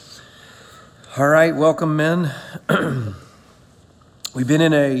All right, welcome, men. We've been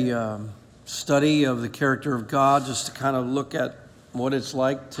in a study of the character of God just to kind of look at what it's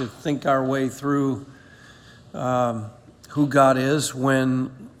like to think our way through who God is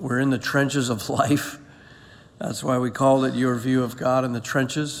when we're in the trenches of life. That's why we called it Your View of God in the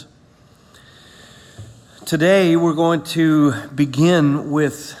Trenches. Today, we're going to begin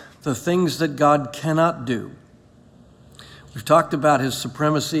with the things that God cannot do. We've talked about his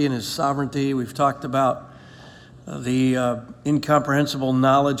supremacy and his sovereignty. We've talked about the incomprehensible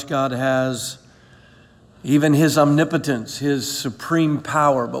knowledge God has, even his omnipotence, his supreme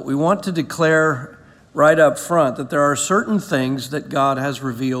power. But we want to declare right up front that there are certain things that God has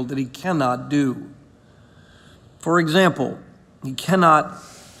revealed that he cannot do. For example, he cannot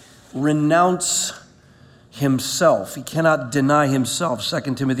renounce himself. He cannot deny himself,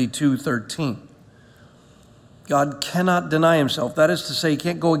 2 Timothy 2:13. God cannot deny himself. That is to say, he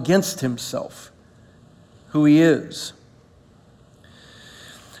can't go against himself, who he is.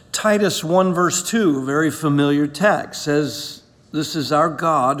 Titus 1 verse 2, a very familiar text, says, this is our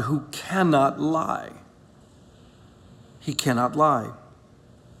God who cannot lie. He cannot lie.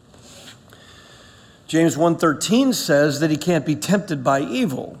 James 1:13 says that he can't be tempted by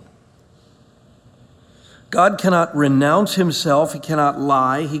evil. God cannot renounce himself. He cannot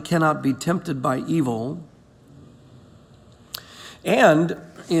lie. He cannot be tempted by evil. And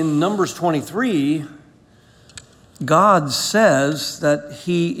in Numbers 23, God says that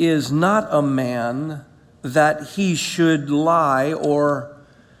he is not a man that he should lie or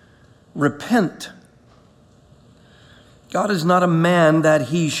repent. God is not a man that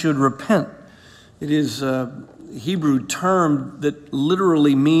he should repent. It is a Hebrew term that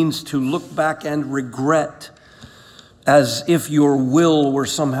literally means to look back and regret, as if your will were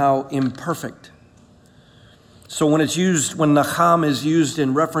somehow imperfect. So when Nacham is used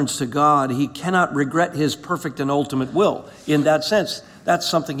in reference to God, he cannot regret his perfect and ultimate will. In that sense, that's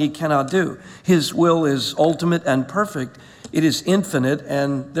something he cannot do. His will is ultimate and perfect. It is infinite,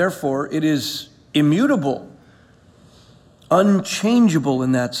 and therefore it is immutable, unchangeable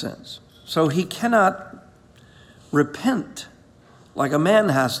in that sense. So he cannot repent like a man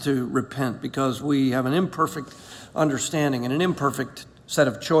has to repent, because we have an imperfect understanding and an imperfect set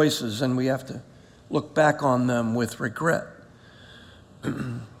of choices, and we have to look back on them with regret.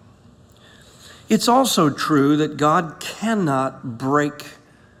 It's also true that God cannot break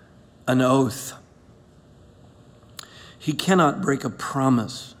an oath. He cannot break a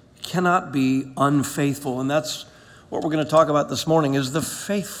promise. He cannot be unfaithful. And that's what we're going to talk about this morning, is the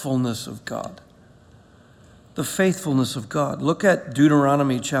faithfulness of God. The faithfulness of God. Look at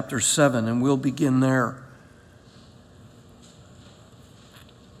Deuteronomy chapter 7, and we'll begin there.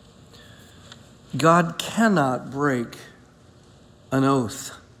 God cannot break an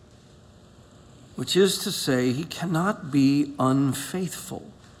oath, which is to say, he cannot be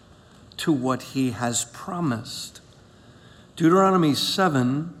unfaithful to what he has promised. Deuteronomy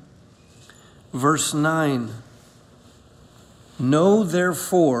 7, verse 9. Know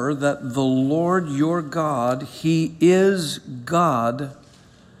therefore that the Lord your God, he is God,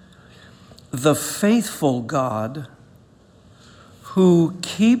 the faithful God, who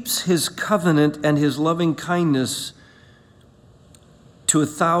keeps his covenant and his loving kindness to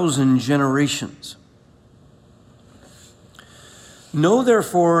 1,000 generations. Know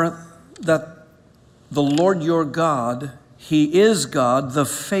therefore that the Lord your God, he is God, the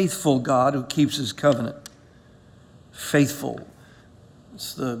faithful God who keeps his covenant. Faithful.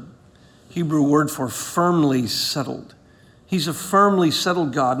 It's the Hebrew word for firmly settled. He's a firmly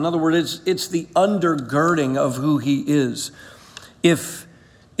settled God. In other words, it's the undergirding of who he is. If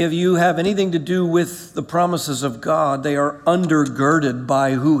you have anything to do with the promises of God, they are undergirded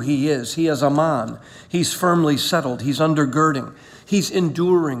by who he is. He is Aman. He's firmly settled. He's undergirding. He's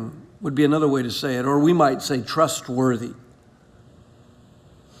enduring, would be another way to say it, or we might say trustworthy.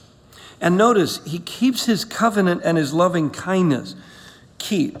 And notice, he keeps his covenant and his loving kindness.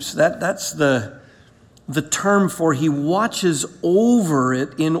 Keeps, that's the term for he watches over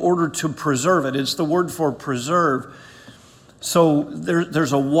it in order to preserve it. It's the word for preserve. So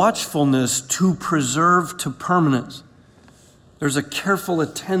there's a watchfulness to preserve to permanence. There's a careful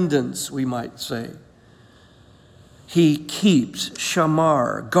attendance, we might say. He keeps,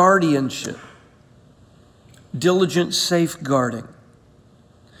 shamar, guardianship, diligent safeguarding.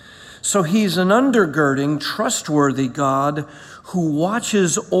 So he's an undergirding, trustworthy God who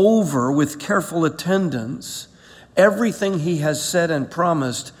watches over with careful attendance everything he has said and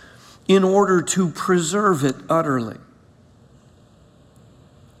promised in order to preserve it utterly.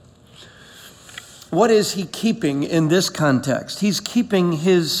 What is he keeping in this context? He's keeping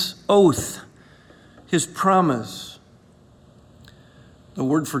his oath his promise, the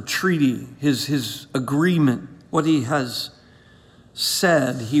word for treaty, his agreement, what he has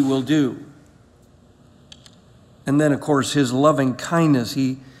said he will do. And then, of course, his loving kindness.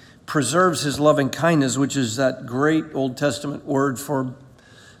 He preserves his loving kindness, which is that great Old Testament word for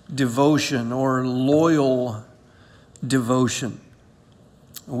devotion or loyal devotion.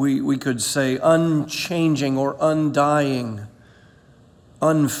 We could say unchanging or undying,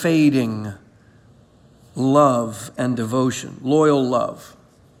 unfading love and devotion, loyal love,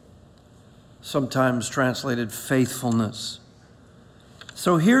 sometimes translated faithfulness.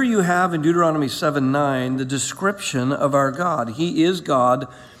 So here you have in Deuteronomy 7:9 the description of our God. He is God,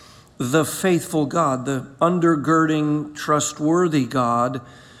 the faithful God, the undergirding, trustworthy God,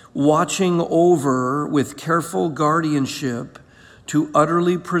 watching over with careful guardianship to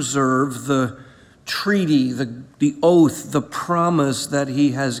utterly preserve the treaty, the oath, the promise that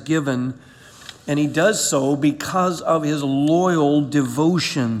he has given. And he does so because of his loyal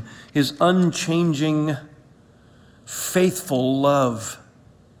devotion, his unchanging, faithful love.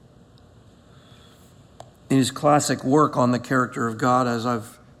 In his classic work on the character of God, as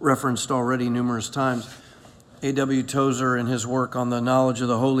I've referenced already numerous times, A.W. Tozer, in his work on the knowledge of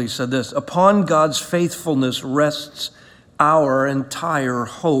the holy, said this: "Upon God's faithfulness rests our entire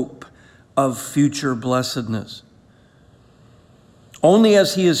hope of future blessedness. Only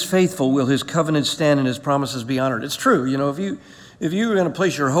as he is faithful will his covenant stand and his promises be honored." It's true. If you're going to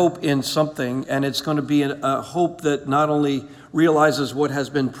place your hope in something, and it's going to be a hope that not only realizes what has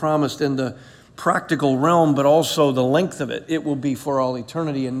been promised in the practical realm, but also the length of it, it will be for all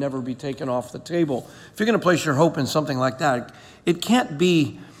eternity and never be taken off the table. If you're going to place your hope in something like that, it can't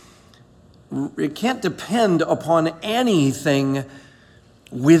depend upon anything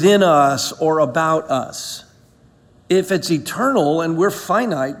within us or about us. If it's eternal and we're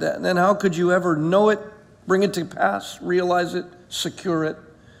finite, then how could you ever know it, bring it to pass, realize it, secure it,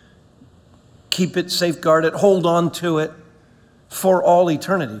 keep it, safeguard it, hold on to it for all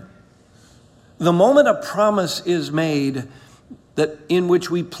eternity? The moment a promise is made that in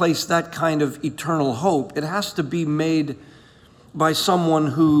which we place that kind of eternal hope, it has to be made by someone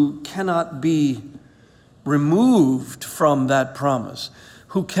who cannot be removed from that promise,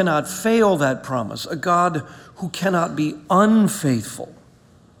 who cannot fail that promise, a God who cannot be unfaithful.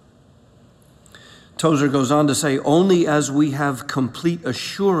 Tozer goes on to say, only as we have complete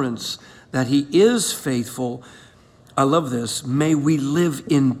assurance that he is faithful, I love this, may we live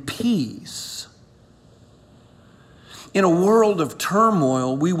in peace. In a world of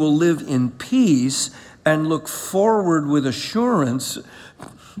turmoil, we will live in peace and look forward with assurance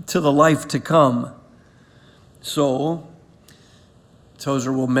to the life to come. So,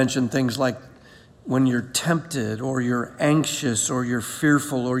 Tozer will mention things like when you're tempted or you're anxious or you're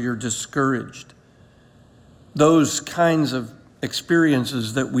fearful or you're discouraged. Those kinds of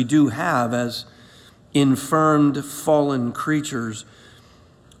experiences that we do have as infirmed, fallen creatures,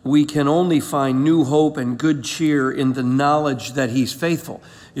 we can only find new hope and good cheer in the knowledge that he's faithful.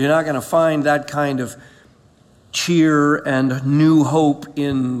 You're not going to find that kind of cheer and new hope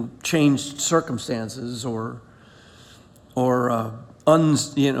in changed circumstances or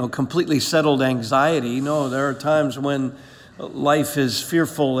completely settled anxiety. No, there are times when life is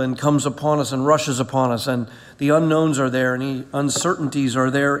fearful and comes upon us and rushes upon us, and the unknowns are there and the uncertainties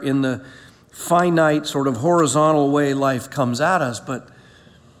are there in the finite sort of horizontal way life comes at us. But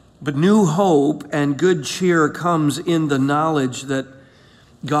new hope and good cheer comes in the knowledge that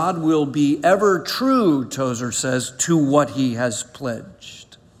God will be ever true, Tozer says, to what he has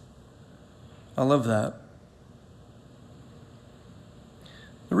pledged. I love that.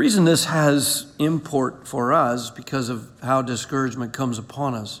 The reason this has import for us because of how discouragement comes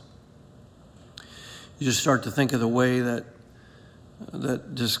upon us. You just start to think of the way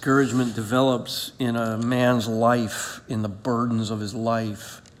that discouragement develops in a man's life, in the burdens of his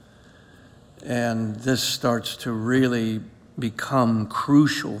life. And this starts to really become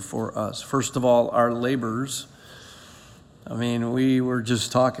crucial for us. First of all, our labors. I mean, we were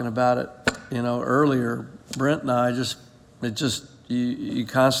just talking about it, earlier. Brent and I you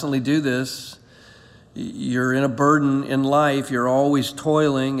constantly do this. You're in a burden in life. You're always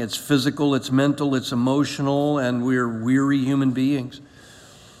toiling. It's physical, it's mental, it's emotional, and we're weary human beings.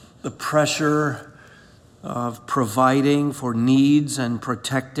 The pressure of providing for needs and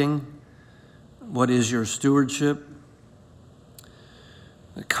protecting what is your stewardship.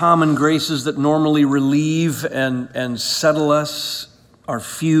 The common graces that normally relieve and settle us are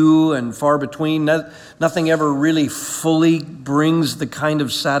few and far between. Nothing ever really fully brings the kind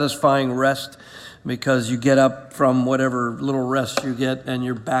of satisfying rest because you get up from whatever little rest you get and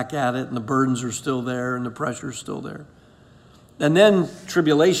you're back at it and the burdens are still there and the pressure's still there. And then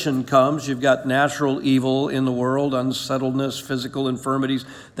tribulation comes. You've got natural evil in the world, unsettledness, physical infirmities.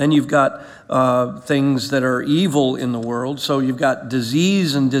 Then you've got things that are evil in the world. So you've got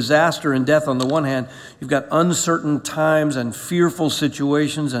disease and disaster and death on the one hand. You've got uncertain times and fearful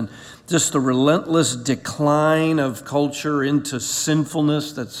situations and just the relentless decline of culture into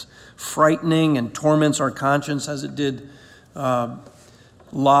sinfulness that's frightening and torments our conscience, as it did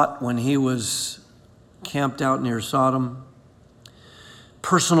Lot when he was camped out near Sodom.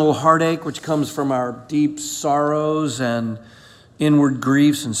 Personal heartache, which comes from our deep sorrows and inward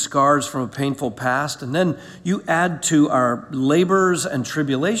griefs and scars from a painful past. And then you add to our labors and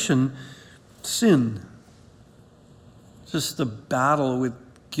tribulation sin. Just the battle with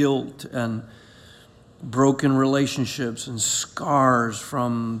guilt and broken relationships and scars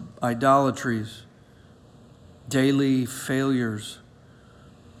from idolatries, daily failures.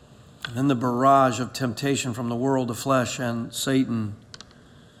 And then the barrage of temptation from the world, the flesh, and Satan.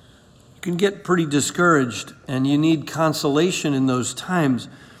 You can get pretty discouraged, and you need consolation in those times.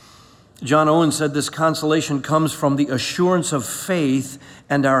 John Owen said this consolation comes from the assurance of faith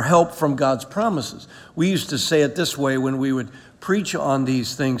and our help from God's promises. We used to say it this way when we would preach on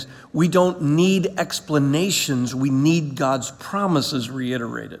these things: we don't need explanations, we need God's promises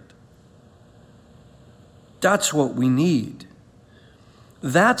reiterated. That's what we need.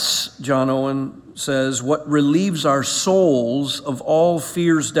 That's, John Owen says, what relieves our souls of all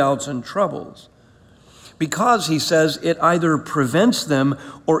fears, doubts, and troubles. Because, he says, it either prevents them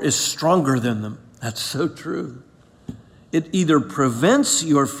or is stronger than them. That's so true. It either prevents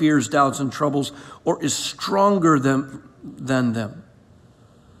your fears, doubts, and troubles or is stronger than them.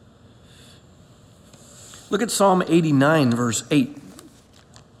 Look at Psalm 89, verse 8.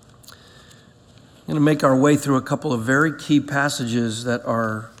 I'm going to make our way through a couple of very key passages that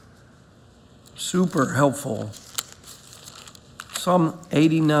are super helpful. Psalm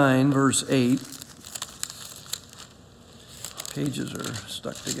 89, verse 8. Pages are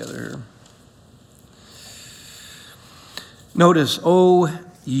stuck together here. Notice, O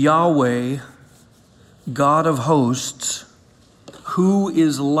Yahweh, God of hosts, who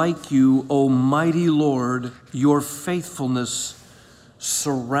is like you, O mighty Lord? Your faithfulness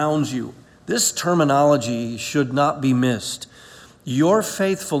surrounds you. This terminology should not be missed. Your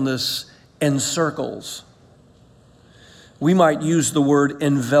faithfulness encircles. We might use the word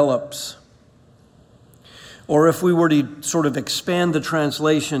envelops. Or if we were to sort of expand the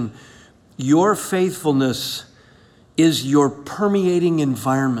translation, your faithfulness is your permeating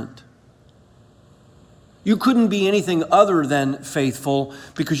environment. You couldn't be anything other than faithful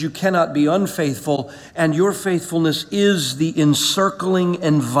because you cannot be unfaithful, and your faithfulness is the encircling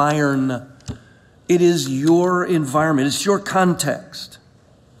environ. It is your environment. It's your context.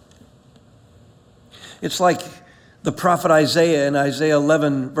 It's like the prophet Isaiah in Isaiah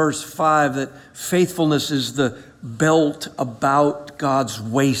 11, verse 5, that faithfulness is the belt about God's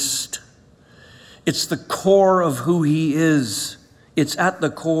waist. It's the core of who he is. It's at the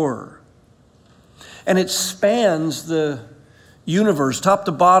core. And it spans the universe, top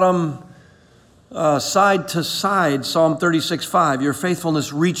to bottom, side to side. Psalm 36:5, your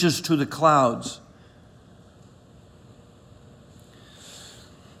faithfulness reaches to the clouds.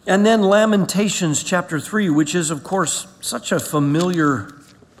 And then Lamentations chapter 3, which is, of course, such a familiar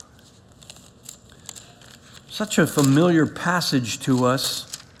passage to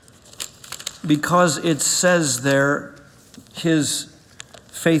us, because it says there, his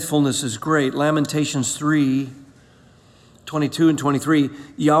faithfulness is great. Lamentations 3, 22 and 23,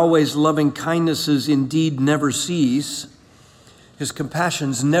 Yahweh's loving kindnesses indeed never cease. His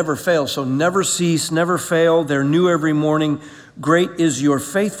compassions never fail. So never cease, never fail. They're new every morning. Great is your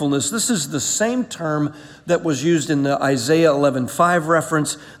faithfulness. This is the same term that was used in the Isaiah 11:5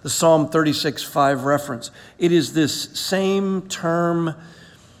 reference, the Psalm 36:5 reference. It is this same term,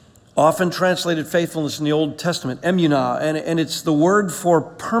 often translated faithfulness in the Old Testament, emunah, and it's the word for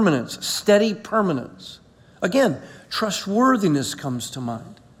permanence, steady permanence. Again, trustworthiness comes to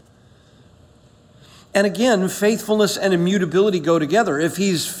mind. And again, faithfulness and immutability go together. If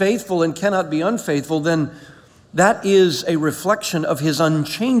he's faithful and cannot be unfaithful, then that is a reflection of his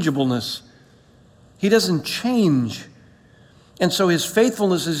unchangeableness. He doesn't change. And so his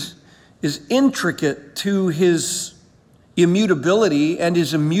faithfulness is intricate to his immutability, and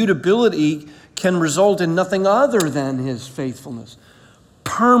his immutability can result in nothing other than his faithfulness.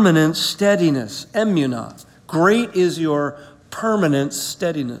 Permanent steadiness, emunah. Great is your permanent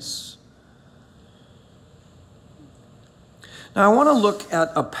steadiness. Now I want to look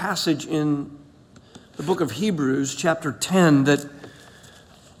at a passage in the book of Hebrews, chapter 10,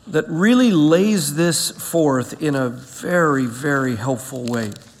 that really lays this forth in a very, very helpful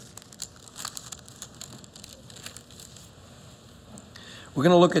way. We're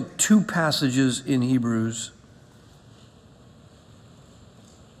going to look at two passages in Hebrews.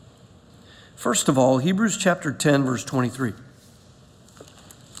 First of all, Hebrews chapter 10, verse 23.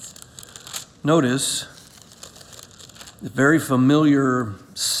 Notice the very familiar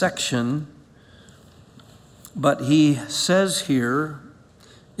section, but he says here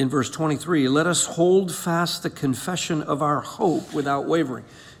in verse 23, let us hold fast the confession of our hope without wavering.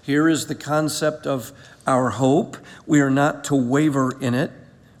 Here is the concept of our hope. We are not to waver in it.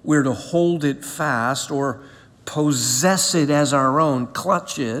 We're to hold it fast or possess it as our own,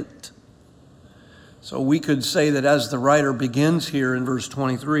 clutch it. So we could say that as the writer begins here in verse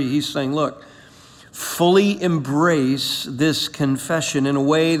 23, he's saying, look, fully embrace this confession in a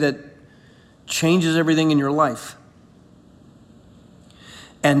way that changes everything in your life.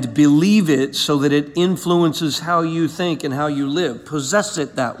 And believe it so that it influences how you think and how you live. Possess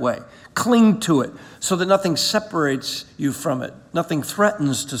it that way. Cling to it so that nothing separates you from it. Nothing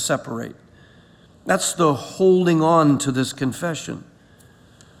threatens to separate. That's the holding on to this confession.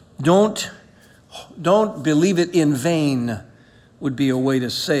 Don't believe it in vain would be a way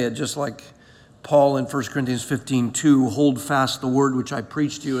to say it, just like Paul in 1 Corinthians 15:2, hold fast the word which I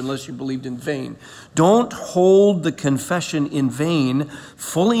preached to you unless you believed in vain. Don't hold the confession in vain.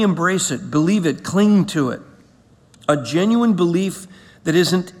 Fully embrace it, believe it, cling to it. A genuine belief that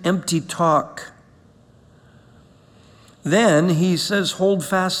isn't empty talk. Then he says, hold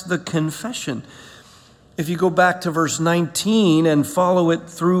fast the confession. If you go back to verse 19 and follow it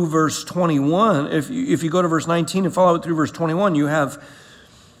through verse 21, if you go to verse 19 and follow it through verse 21, you have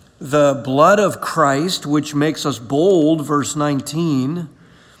the blood of Christ, which makes us bold, verse 19.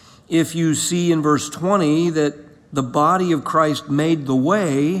 If you see in verse 20 that the body of Christ made the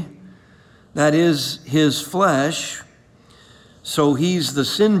way, that is his flesh, so he's the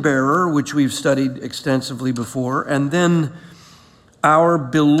sin bearer, which we've studied extensively before, and then our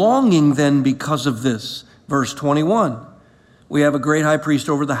belonging then because of this, verse 21. We have a great high priest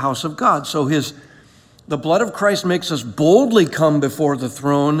over the house of God. So the blood of Christ makes us boldly come before the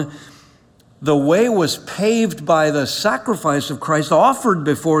throne. The way was paved by the sacrifice of Christ offered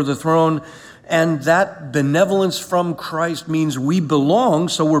before the throne, and that benevolence from Christ means we belong,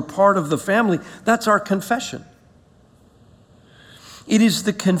 so we're part of the family. That's our confession. It is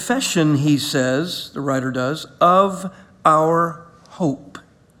the confession, he says, the writer does, of our hope.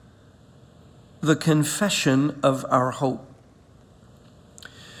 The confession of our hope.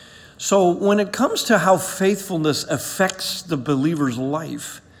 So when it comes to how faithfulness affects the believer's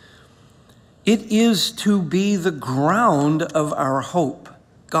life, it is to be the ground of our hope.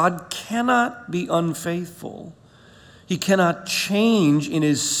 God cannot be unfaithful. He cannot change in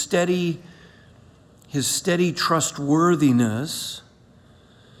his steady trustworthiness.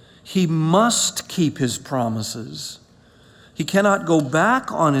 He must keep his promises. He cannot go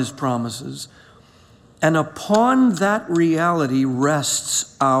back on his promises. And upon that reality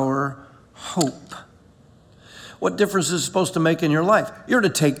rests our hope. What difference is it supposed to make in your life? You're to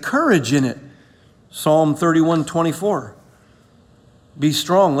take courage in it. Psalm 31:24. Be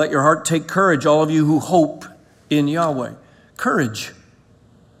strong, let your heart take courage, all of you who hope in Yahweh. Courage.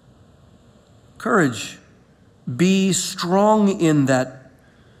 Courage. Be strong in that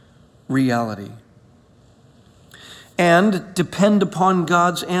reality. And depend upon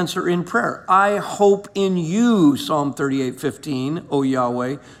God's answer in prayer. I hope in you, Psalm 38:15, O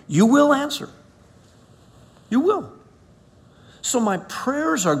Yahweh, you will answer. You will. So my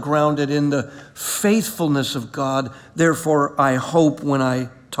prayers are grounded in the faithfulness of God. Therefore, I hope when I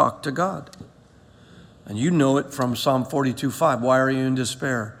talk to God. And you know it from Psalm 42:5. Why are you in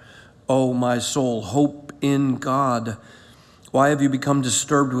despair? O my soul, hope in God. Why have you become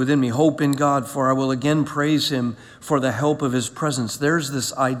disturbed within me? Hope in God, for I will again praise him for the help of his presence. There's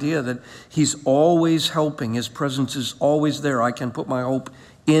this idea that he's always helping. His presence is always there. I can put my hope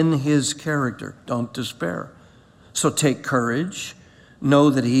in his character. Don't despair. So take courage. Know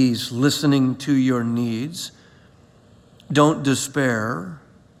that he's listening to your needs. Don't despair.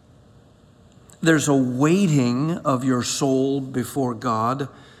 There's a waiting of your soul before God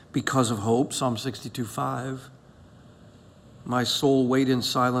because of hope. Psalm 62:5. My soul wait in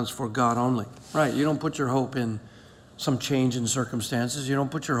silence for God only. Right, you don't put your hope in some change in circumstances. You don't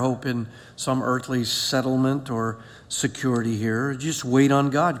put your hope in some earthly settlement or security here. You just wait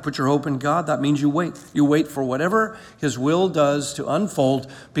on God. You put your hope in God, that means you wait. You wait for whatever his will does to unfold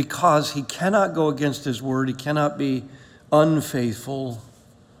because he cannot go against his word. He cannot be unfaithful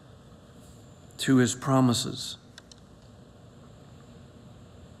to his promises.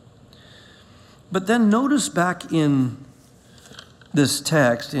 But then notice back in this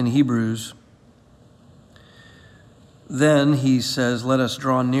text in Hebrews, then he says, let us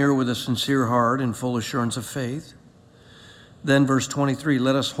draw near with a sincere heart and full assurance of faith. Then verse 23,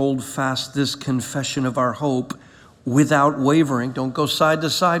 let us hold fast this confession of our hope without wavering. Don't go side to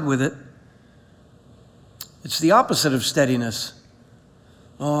side with it. It's the opposite of steadiness.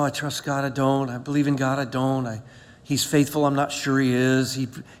 Oh, I trust God, I don't. I believe in God, I don't. He's faithful, I'm not sure he is.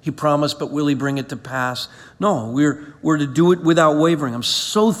 He promised, but will he bring it to pass? No, we're to do it without wavering. I'm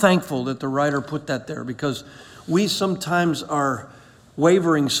so thankful that the writer put that there, because we sometimes are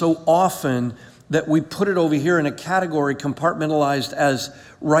wavering so often that we put it over here in a category compartmentalized as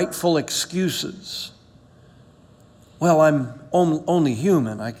rightful excuses. Well, I'm only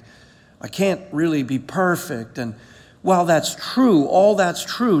human. I can't really be perfect. And while that's true, all that's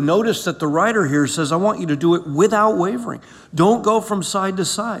true, notice that the writer here says, I want you to do it without wavering. Don't go from side to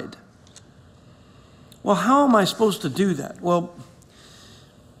side. Well, how am I supposed to do that? Well,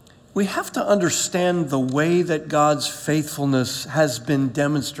 we have to understand the way that God's faithfulness has been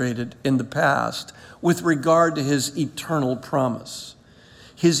demonstrated in the past with regard to his eternal promise,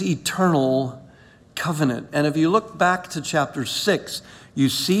 his eternal covenant. And if you look back to chapter 6, you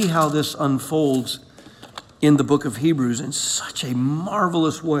see how this unfolds in the book of Hebrews in such a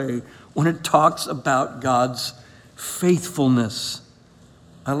marvelous way when it talks about God's faithfulness.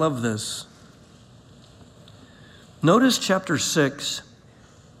 I love this. Notice chapter 6.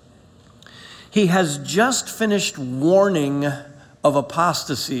 He has just finished warning of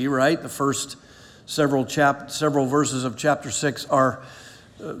apostasy, right? The first several verses of chapter 6 are,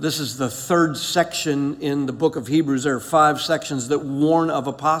 this is the third section in the book of Hebrews. There are 5 sections that warn of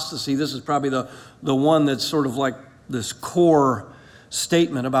apostasy. This is probably the one that's sort of like this core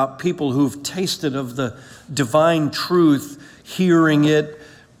statement about people who've tasted of the divine truth, hearing it,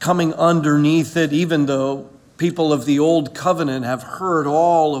 coming underneath it, even though people of the old covenant have heard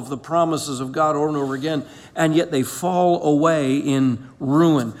all of the promises of God over and over again, and yet they fall away in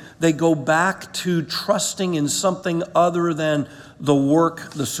ruin. They go back to trusting in something other than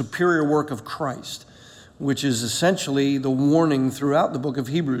the superior work of Christ, which is essentially the warning throughout the book of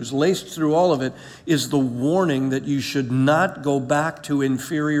Hebrews. Laced through all of it is the warning that you should not go back to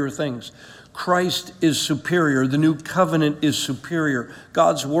inferior things. Christ is superior. The new covenant is superior.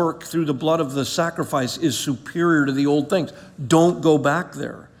 God's work through the blood of the sacrifice is superior to the old things. Don't go back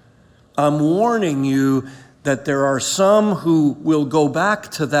there. I'm warning you that there are some who will go back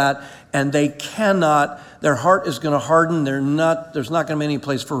to that, and they cannot. Their heart is going to harden. There's not going to be any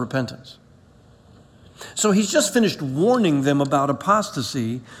place for repentance. So he's just finished warning them about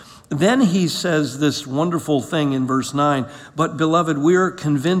apostasy. Then he says this wonderful thing in verse 9, but beloved, we're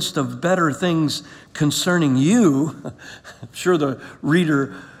convinced of better things concerning you. I'm sure the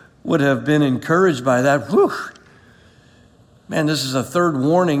reader would have been encouraged by that. Whew. Man, this is a third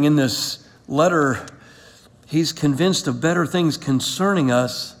warning in this letter. He's convinced of better things concerning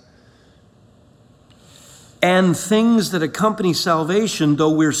us and things that accompany salvation,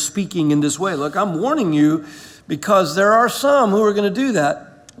 though we're speaking in this way. Look, I'm warning you because there are some who are going to do that.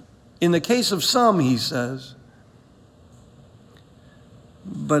 In the case of some, he says,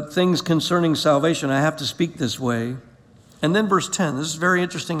 but things concerning salvation, I have to speak this way. And then verse 10, this is very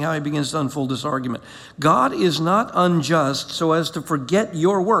interesting how he begins to unfold this argument. God is not unjust so as to forget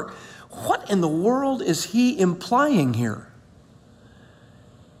your work. What in the world is he implying here?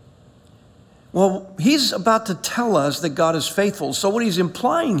 Well, he's about to tell us that God is faithful. So what he's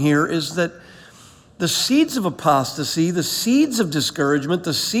implying here is that the seeds of apostasy, the seeds of discouragement,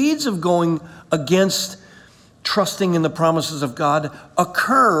 the seeds of going against trusting in the promises of God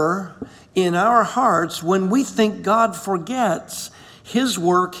occur in our hearts when we think God forgets his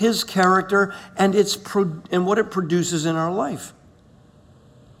work, his character, and what it produces in our life.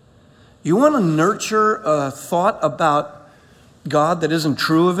 You want to nurture a thought about God that isn't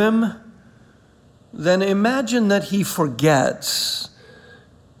true of him? Then imagine that he forgets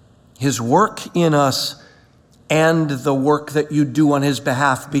his work in us and the work that you do on his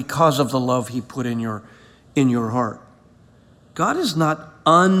behalf because of the love he put in your heart. God is not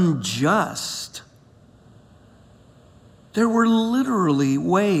unjust. There were literally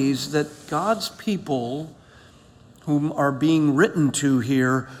ways that God's people, whom are being written to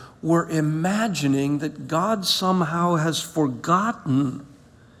here, were imagining that God somehow has forgotten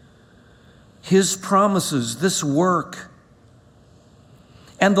his promises, this work,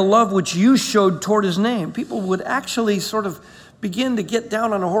 and the love which you showed toward his name. People would actually sort of begin to get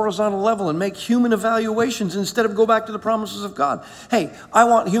down on a horizontal level and make human evaluations instead of go back to the promises of God. Hey, I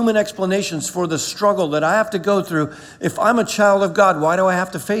want human explanations for the struggle that I have to go through. If I'm a child of God, why do I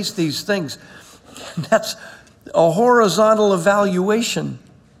have to face these things? That's a horizontal evaluation.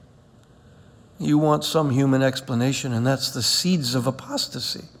 You want some human explanation, and that's the seeds of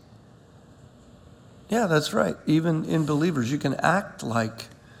apostasy. Yeah, that's right. Even in believers, you can act like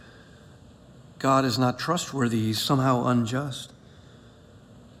God is not trustworthy. He's somehow unjust.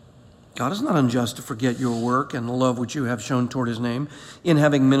 God is not unjust to forget your work and the love which you have shown toward his name in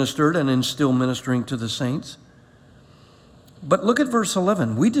having ministered and in still ministering to the saints. But look at verse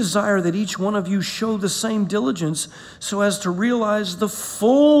 11. We desire that each one of you show the same diligence so as to realize the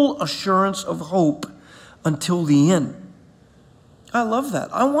full assurance of hope until the end. I love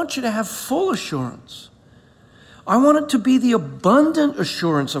that. I want you to have full assurance. I want it to be the abundant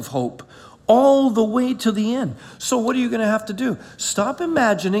assurance of hope all the way to the end. So what are you going to have to do? Stop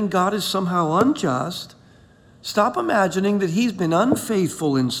imagining God is somehow unjust. Stop imagining that he's been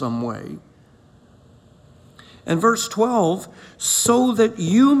unfaithful in some way. And verse 12, so that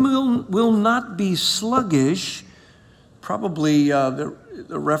you will not be sluggish. Probably the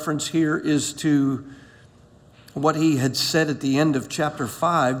reference here is to what he had said at the end of chapter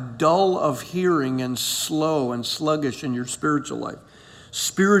 5, dull of hearing and slow and sluggish in your spiritual life.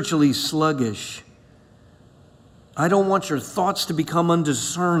 Spiritually sluggish. I don't want your thoughts to become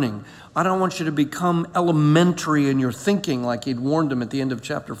undiscerning. I don't want you to become elementary in your thinking like he'd warned them at the end of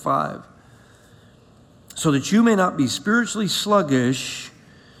chapter 5. So that you may not be spiritually sluggish,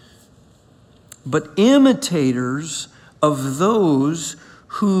 but imitators of those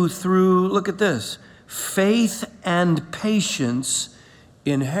who through, look at this, faith and patience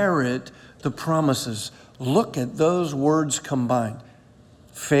inherit the promises. Look at those words combined.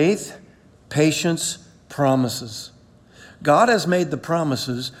 Faith, patience, promises. God has made the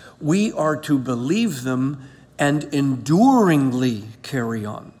promises. We are to believe them and enduringly carry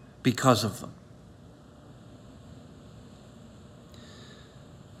on because of them.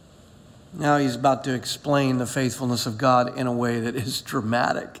 Now he's about to explain the faithfulness of God in a way that is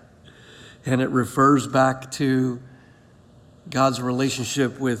dramatic. And it refers back to God's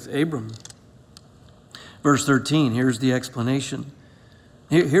relationship with Abram. Verse 13, here's the explanation.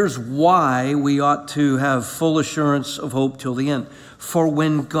 Here's why we ought to have full assurance of hope till the end. For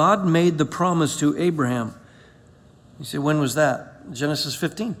when God made the promise to Abraham, you say, when was that? Genesis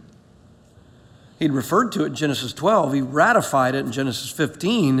 15. He'd referred to it in Genesis 12. He ratified it in Genesis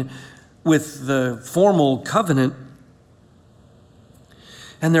 15 with the formal covenant.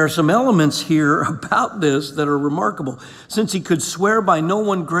 And there are some elements here about this that are remarkable. Since he could swear by no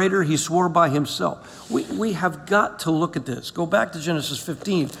one greater, he swore by himself. We have got to look at this. Go back to Genesis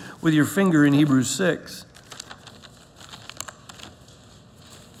 15 with your finger in Hebrews 6.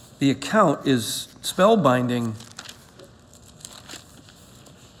 The account is spellbinding.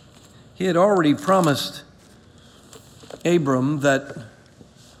 He had already promised Abram that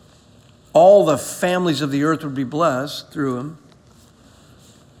all the families of the earth would be blessed through him.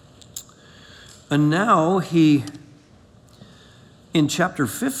 And now he, in chapter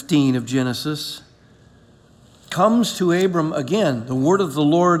 15 of Genesis, comes to Abram again. The word of the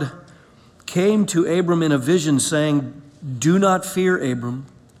Lord came to Abram in a vision saying, do not fear, Abram.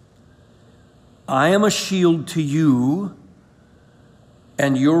 I am a shield to you,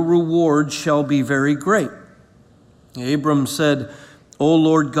 and your reward shall be very great. Abram said, O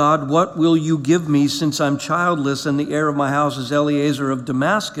Lord God, what will you give me since I'm childless and the heir of my house is Eliezer of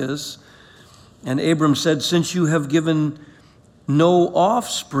Damascus? And Abram said, since you have given no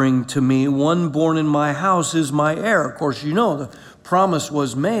offspring to me, one born in my house is my heir. Of course, you know, the promise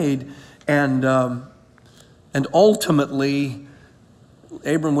was made, and ultimately,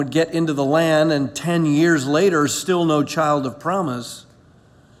 Abram would get into the land, and 10 years later, still no child of promise.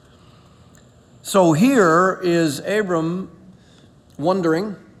 So here is Abram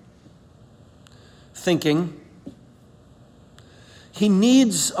wondering, thinking. He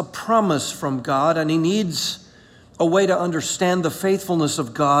needs a promise from God, and he needs a way to understand the faithfulness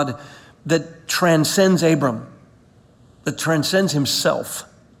of God that transcends Abram, that transcends himself.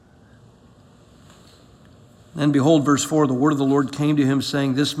 And behold, verse 4, the word of the Lord came to him,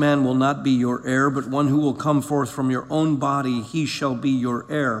 saying, this man will not be your heir, but one who will come forth from your own body, he shall be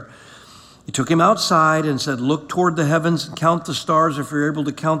your heir. He took him outside and said, look toward the heavens and count the stars if you're able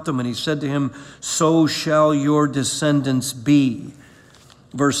to count them. And he said to him, so shall your descendants be.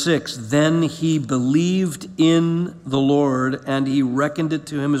 Verse 6, then he believed in the Lord, and he reckoned it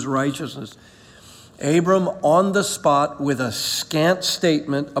to him as righteousness. Abram on the spot with a scant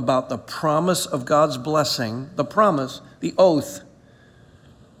statement about the promise of God's blessing, the promise, the oath,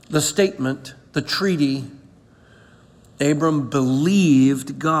 the statement, the treaty. Abram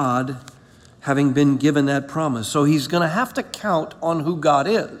believed God, having been given that promise. So he's going to have to count on who God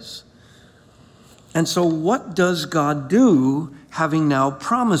is. And so what does God do, having now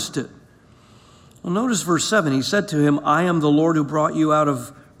promised it? Well, notice verse 7. He said to him, I am the Lord who brought you out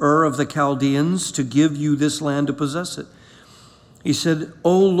of Ur of the Chaldeans to give you this land to possess it. He said,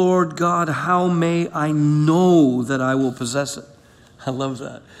 O Lord God, how may I know that I will possess it? I love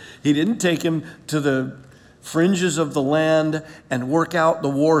that. He didn't take him to the fringes of the land and work out the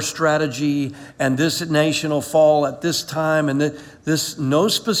war strategy, and this nation will fall at this time, and this, no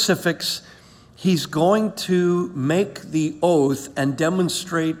specifics. He's going to make the oath and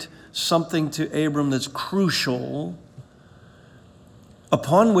demonstrate something to Abram that's crucial,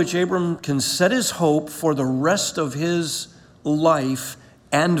 upon which Abram can set his hope for the rest of his life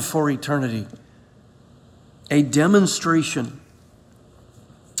and for eternity. A demonstration.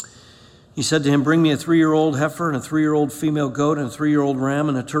 He said to him, bring me a 3-year-old heifer and a 3-year-old female goat and a 3-year-old ram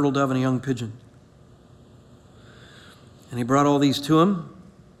and a turtle dove and a young pigeon. And he brought all these to him.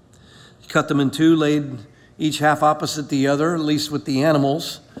 He cut them in two, laid each half opposite the other, at least with the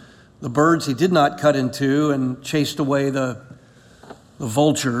animals. The birds he did not cut in two and chased away the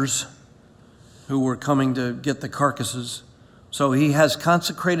vultures who were coming to get the carcasses. So he has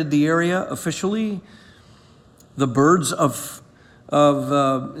consecrated the area officially. The birds of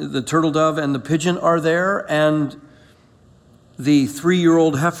the turtle dove and the pigeon are there, and the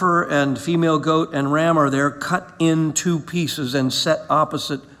 3-year-old heifer and female goat and ram are there, cut in two pieces and set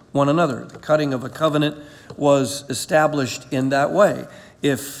opposite one another. The cutting of a covenant was established in that way.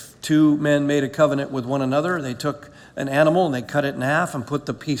 If two men made a covenant with one another, they took an animal and they cut it in half and put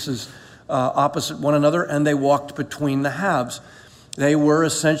the pieces opposite one another, and they walked between the halves. They were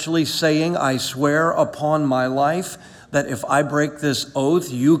essentially saying, I swear upon my life that if I break this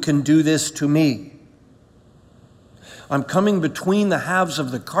oath, you can do this to me. I'm coming between the halves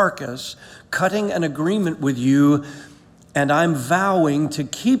of the carcass, cutting an agreement with you, and I'm vowing to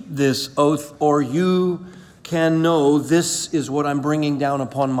keep this oath, or you can know this is what I'm bringing down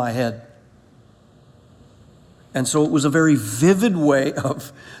upon my head. And so it was a very vivid way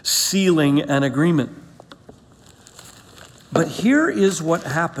of sealing an agreement. But here is what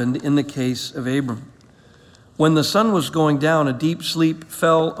happened in the case of Abram. When the sun was going down, a deep sleep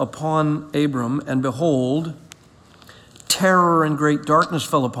fell upon Abram, and behold, terror and great darkness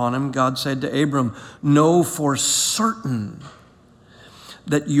fell upon him. God said to Abram, know for certain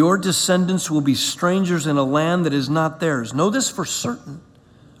that your descendants will be strangers in a land that is not theirs. Know this for certain.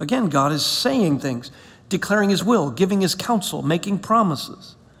 Again, God is saying things, declaring his will, giving his counsel, making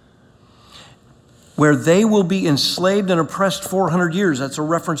promises. Where they will be enslaved and oppressed 400 years. That's a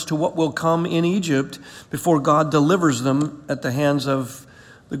reference to what will come in Egypt before God delivers them at the hands of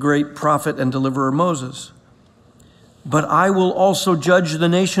the great prophet and deliverer Moses. But I will also judge the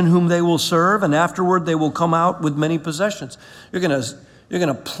nation whom they will serve, and afterward they will come out with many possessions. You're going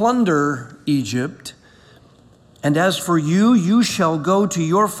to plunder Egypt, and as for you, you shall go to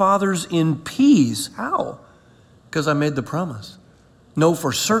your fathers in peace. How? Because I made the promise. Know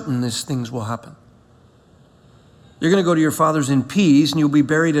for certain these things will happen. You're going to go to your fathers in peace, and you'll be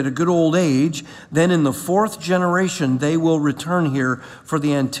buried at a good old age. Then in the 4th generation, they will return here, for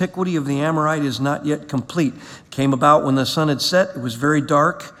the antiquity of the Amorite is not yet complete. It came about when the sun had set. It was very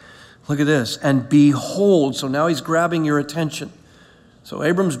dark. Look at this. And behold, so now he's grabbing your attention. So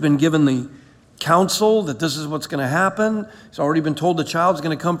Abram's been given the counsel that this is what's going to happen. He's already been told the child's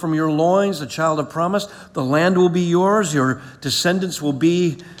going to come from your loins, the child of promise. The land will be yours. Your descendants will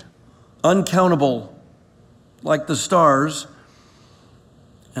be uncountable, like the stars.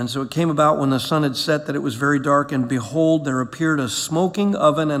 And so it came about when the sun had set that it was very dark, and behold, there appeared a smoking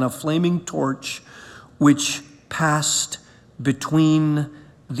oven and a flaming torch, which passed between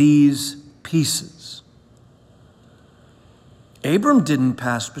these pieces. Abram didn't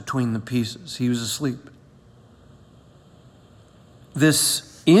pass between the pieces. He was asleep.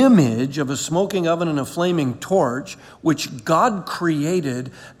 This image of a smoking oven and a flaming torch, which God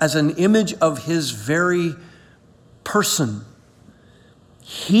created as an image of his very person.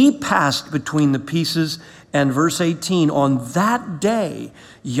 He passed between the pieces, and verse 18, on that day,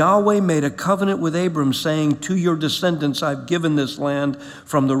 Yahweh made a covenant with Abram, saying, to your descendants, I've given this land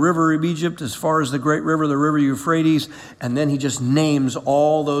from the river of Egypt as far as the great river, the river Euphrates. And then he just names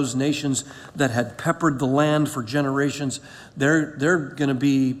all those nations that had peppered the land for generations. They're going to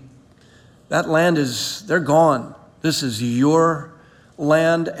be, that land is, they're gone. This is your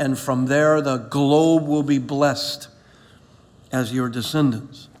land, and from there the globe will be blessed as your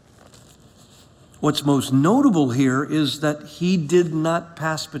descendants. What's most notable here is that he did not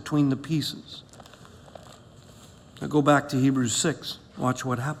pass between the pieces. Now go back to Hebrews 6. Watch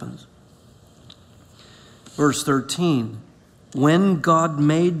what happens. Verse 13. When God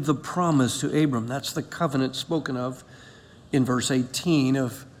made the promise to Abram, that's the covenant spoken of in verse 18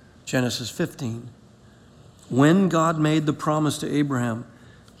 of Genesis 15. When God made the promise to Abraham,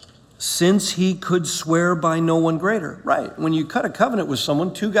 since he could swear by no one greater. Right, when you cut a covenant with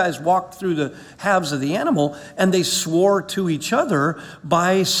someone, two guys walked through the halves of the animal and they swore to each other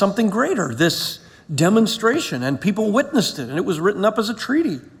by something greater, this demonstration, and people witnessed it, and it was written up as a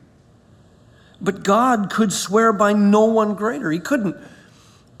treaty. But God could swear by no one greater. He couldn't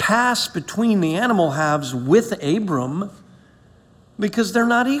pass between the animal halves with Abram because they're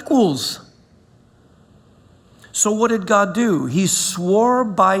not equals. So what did God do? He swore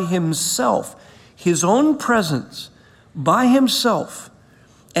by himself, his own presence, by himself,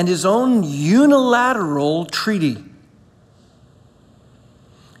 and his own unilateral treaty.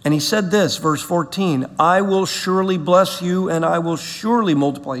 And he said this, verse 14, I will surely bless you and I will surely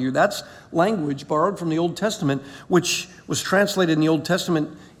multiply you. That's language borrowed from the Old Testament, which was translated in the Old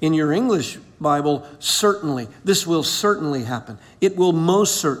Testament in your English Bible, certainly. This will certainly happen. It will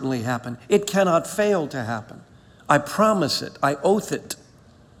most certainly happen. It cannot fail to happen. I promise it. I oath it.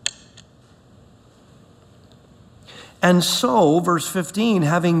 And so, verse 15,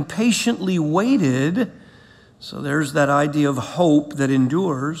 having patiently waited, so there's that idea of hope that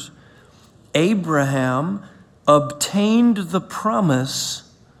endures, Abraham obtained the promise.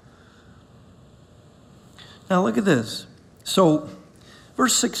 Now look at this. So,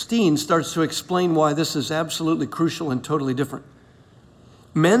 verse 16 starts to explain why this is absolutely crucial and totally different.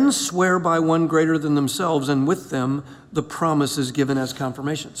 Men swear by one greater than themselves, and with them the promise is given as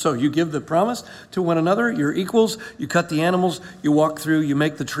confirmation. So you give the promise to one another, you're equals, you cut the animals, you walk through, you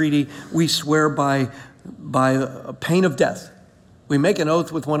make the treaty. We swear by pain of death. We make an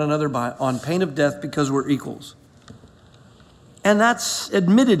oath with one another on pain of death because we're equals. And that's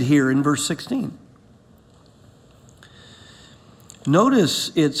admitted here in verse 16.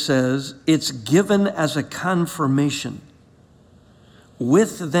 Notice it says it's given as a confirmation.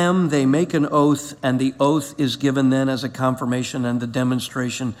 With them they make an oath, and the oath is given then as a confirmation, and the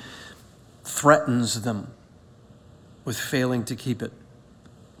demonstration threatens them with failing to keep it.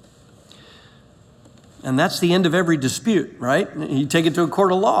 And that's the end of every dispute, right? You take it to a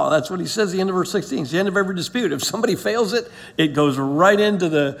court of law. That's what he says at the end of verse 16. It's the end of every dispute. If somebody fails it, it goes right into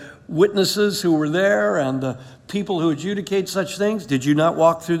the witnesses who were there and the people who adjudicate such things. Did you not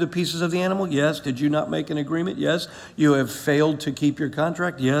walk through the pieces of the animal? Yes. Did you not make an agreement? Yes. You have failed to keep your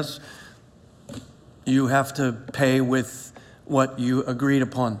contract? Yes. You have to pay with what you agreed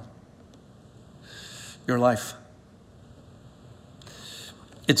upon. Your life.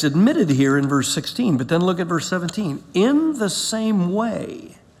 It's admitted here in verse 16, but then look at verse 17. In the same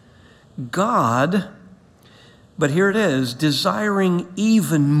way, God, but here it is, desiring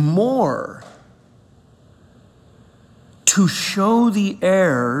even more to show the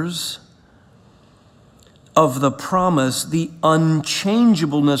heirs of the promise the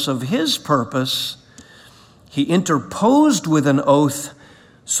unchangeableness of his purpose, he interposed with an oath,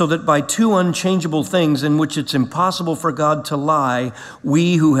 so that by two unchangeable things in which it's impossible for God to lie,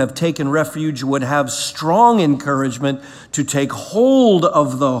 we who have taken refuge would have strong encouragement to take hold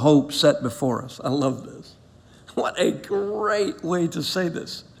of the hope set before us. I love this. What a great way to say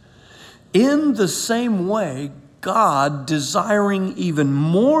this. In the same way, God, desiring even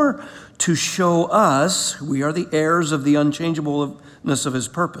more to show us, we are the heirs of the unchangeableness of his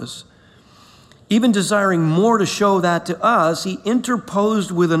purpose, even desiring more to show that to us, he interposed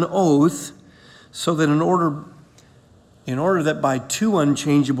with an oath so that in order that by two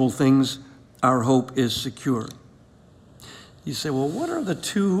unchangeable things our hope is secure. You say, well, what are the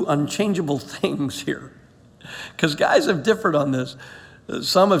two unchangeable things here? Because guys have differed on this.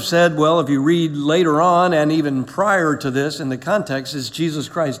 Some have said, well, if you read later on and even prior to this in the context is Jesus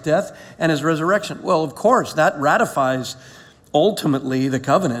Christ's death and his resurrection. Well, of course, that ratifies ultimately the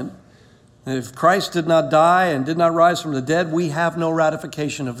covenant. If Christ did not die and did not rise from the dead, we have no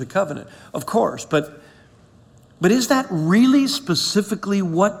ratification of the covenant. Of course, but is that really specifically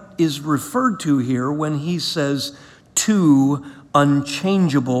what is referred to here when he says two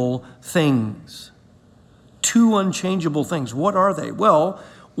unchangeable things? Two unchangeable things. What are they? Well,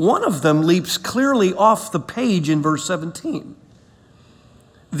 one of them leaps clearly off the page in verse 17.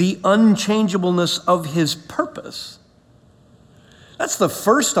 The unchangeableness of his purpose. That's the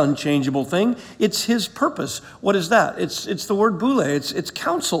first unchangeable thing. It's his purpose. What is that? It's the word boule. It's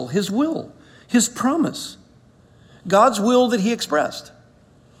counsel, his will, his promise. God's will that he expressed.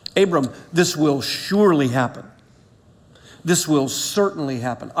 Abram, this will surely happen. This will certainly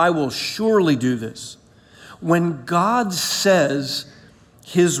happen. I will surely do this. When God says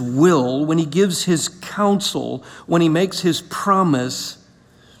his will, when he gives his counsel, when he makes his promise,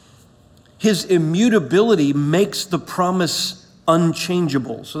 his immutability makes the promise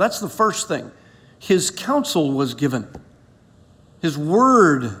unchangeable. So that's the first thing. His counsel was given. His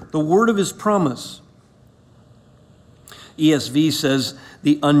word, the word of his promise. ESV says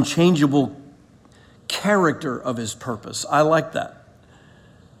the unchangeable character of his purpose. I like that.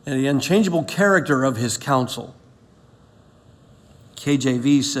 And the unchangeable character of his counsel.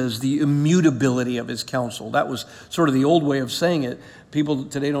 KJV says the immutability of his counsel. That was sort of the old way of saying it. People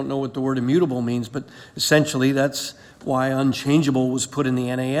today don't know what the word immutable means, but essentially that's why unchangeable was put in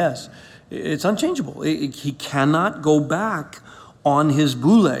the NAS. It's unchangeable. He cannot go back on his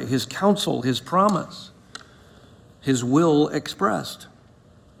boule, his counsel, his promise, his will expressed.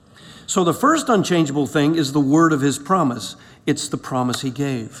 So the first unchangeable thing is the word of his promise. It's the promise he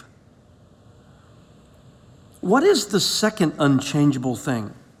gave. What is the second unchangeable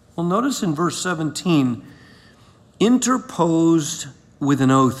thing? Well, notice in verse 17, interposed with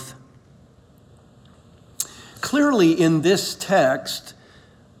an oath. Clearly in this text,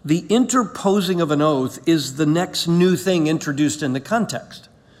 the interposing of an oath is the next new thing introduced in the context.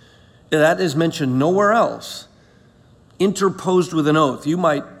 That is mentioned nowhere else. Interposed with an oath. You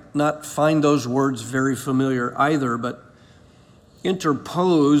might not find those words very familiar either, but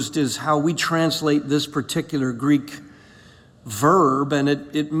interposed is how we translate this particular Greek verb, and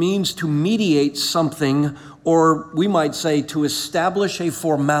it means to mediate something, or we might say to establish a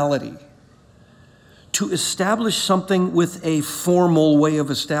formality. To establish something with a formal way of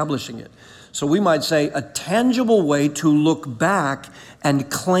establishing it. So we might say a tangible way to look back and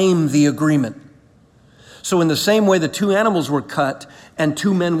claim the agreement. So in the same way the two animals were cut and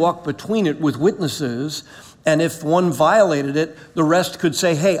two men walked between it with witnesses, and if one violated it, the rest could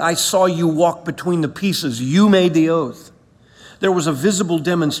say, hey, I saw you walk between the pieces. You made the oath. There was a visible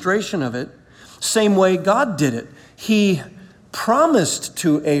demonstration of it. Same way God did it. He promised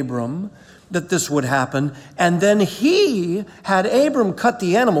to Abram that this would happen, and then he had Abram cut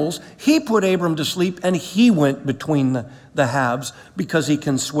the animals. He put Abram to sleep, and he went between the halves because he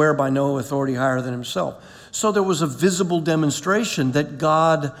can swear by no authority higher than himself. So there was a visible demonstration that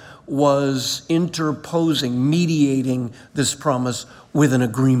God was interposing, mediating this promise with an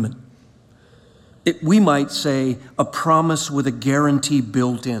agreement. We might say a promise with a guarantee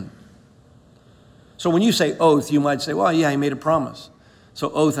built in. So when you say oath, you might say, well, yeah, he made a promise. So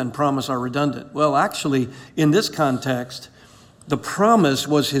oath and promise are redundant. Well, actually, in this context, the promise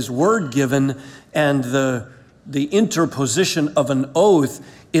was his word given, and the interposition of an oath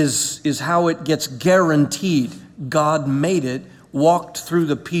is how it gets guaranteed. God made it, walked through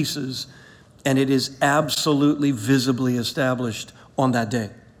the pieces, and it is absolutely visibly established on that day.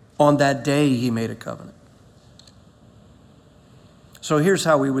 On that day, he made a covenant. So here's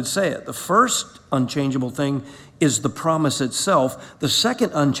how we would say it. The first unchangeable thing is the promise itself. The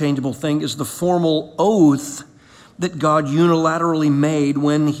second unchangeable thing is the formal oath that God unilaterally made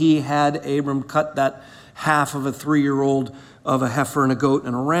when he had Abram cut that half of a 3-year-old of a heifer and a goat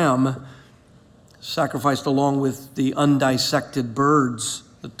and a ram, sacrificed along with the undissected birds,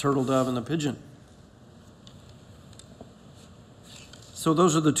 the turtle dove and the pigeon. So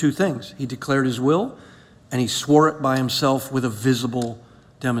those are the two things. He declared his will, and he swore it by himself with a visible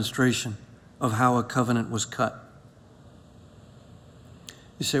demonstration of how a covenant was cut.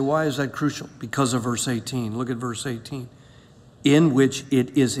 You say, why is that crucial? Because of verse 18. Look at verse 18. In which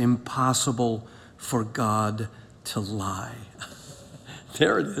it is impossible for God to lie.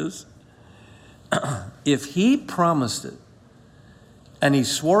 There it is. If he promised it, and he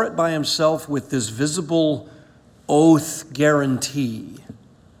swore it by himself with this visible oath guarantee,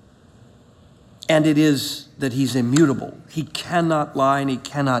 and it is that he's immutable. He cannot lie and he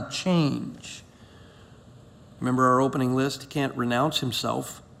cannot change. Remember our opening list? He can't renounce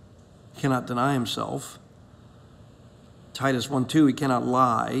himself. He cannot deny himself. Titus 1:2, he cannot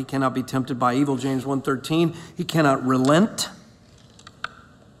lie. He cannot be tempted by evil. James 1:13, he cannot relent.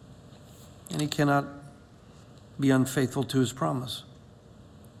 And he cannot be unfaithful to his promise.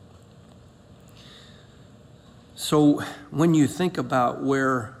 So when you think about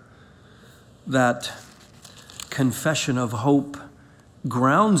where that confession of hope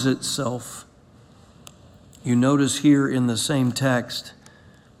grounds itself, you notice here in the same text,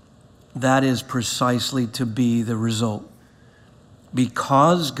 that is precisely to be the result.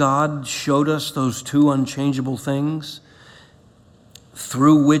 Because God showed us those two unchangeable things,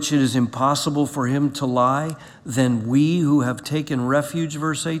 through which it is impossible for him to lie, then we who have taken refuge,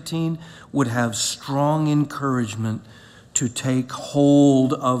 verse 18, would have strong encouragement to take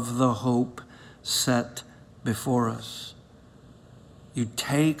hold of the hope set before us. You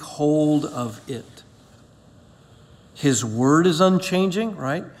take hold of it. His word is unchanging,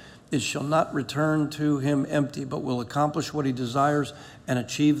 right? It shall not return to him empty, but will accomplish what he desires and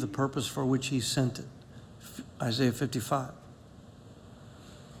achieve the purpose for which he sent it. Isaiah 55.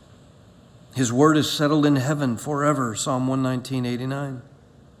 His word is settled in heaven forever, Psalm 119:89.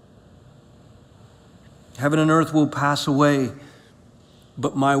 Heaven and earth will pass away,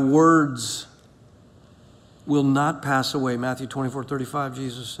 but my words will not pass away, Matthew 24:35,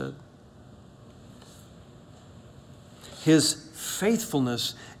 Jesus said. His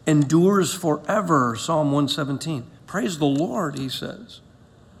faithfulness endures forever, Psalm 117. Praise the Lord, he says.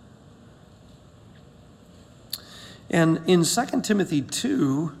 And in 2 Timothy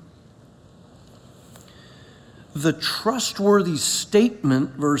 2, the trustworthy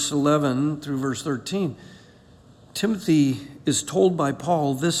statement, verse 11 through verse 13, Timothy is told by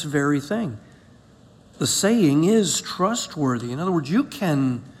Paul this very thing. The saying is trustworthy. In other words, you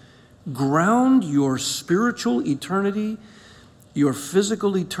can ground your spiritual eternity, your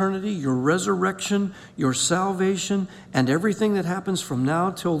physical eternity, your resurrection, your salvation, and everything that happens from now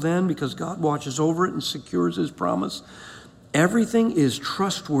till then, because God watches over it and secures his promise. Everything is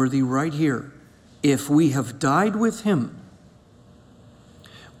trustworthy right here. If we have died with him,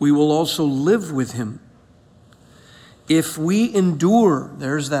 we will also live with him. If we endure,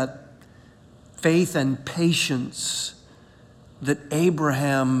 there's that faith and patience that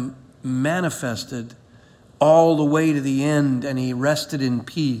Abraham manifested all the way to the end, and he rested in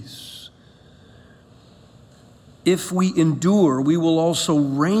peace. If we endure, we will also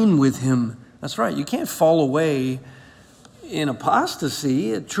reign with him. That's right. You can't fall away in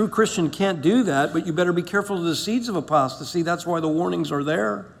apostasy. A true Christian can't do that, but you better be careful of the seeds of apostasy. That's why the warnings are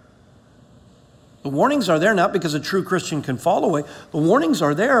there. The warnings are there not because a true Christian can fall away. The warnings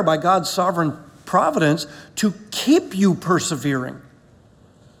are there by God's sovereign providence to keep you persevering.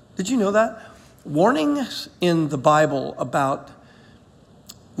 Did you know that? Warnings in the Bible about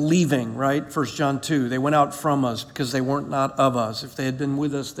leaving, right? 1 John 2, they went out from us because they weren't not of us. If they had been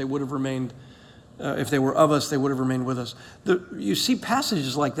with us, they would have remained. If they were of us, they would have remained with us. You see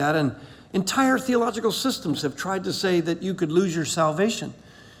passages like that, and entire theological systems have tried to say that you could lose your salvation.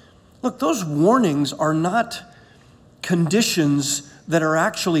 Look, those warnings are not conditions that are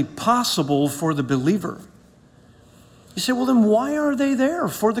actually possible for the believer. You say, well, then why are they there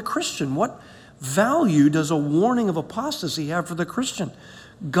for the Christian? What value does a warning of apostasy have for the Christian?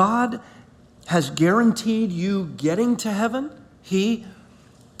 God has guaranteed you getting to heaven. He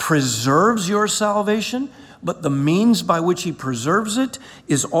preserves your salvation, but the means by which he preserves it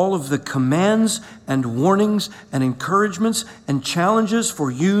is all of the commands and warnings and encouragements and challenges for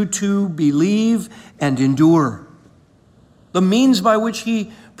you to believe and endure. The means by which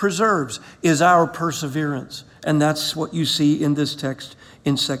he preserves is our perseverance. And that's what you see in this text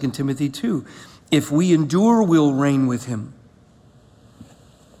in 2 Timothy 2. If we endure, we'll reign with him.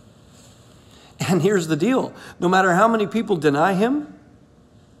 And here's the deal. No matter how many people deny him,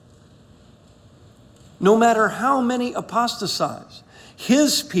 no matter how many apostatize,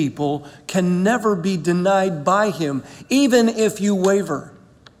 his people can never be denied by him, even if you waver.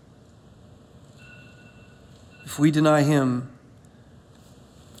 If we deny him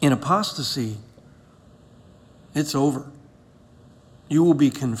in apostasy, it's over. You will be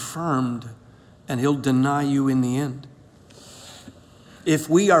confirmed, and he'll deny you in the end. If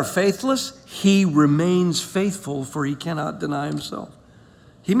we are faithless, he remains faithful, for he cannot deny himself.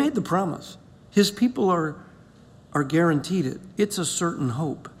 He made the promise. His people are guaranteed it. It's a certain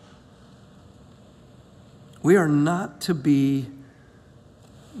hope. We are not to be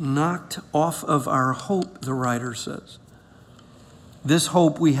knocked off of our hope, the writer says. This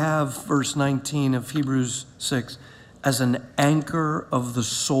hope we have, verse 19 of Hebrews 6, as an anchor of the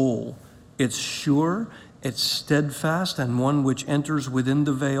soul. It's sure, it's steadfast, and one which enters within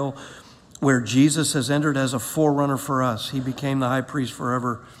the veil where Jesus has entered as a forerunner for us. He became the high priest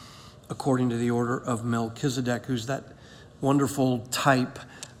forever, according to the order of Melchizedek, who's that wonderful type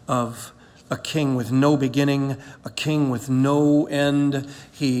of a king with no beginning, a king with no end.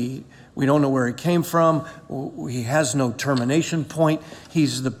 We don't know where he came from. He has no termination point.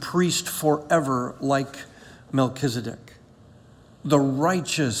 He's the priest forever, like Melchizedek. The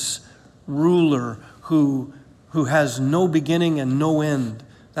righteous ruler who has no beginning and no end.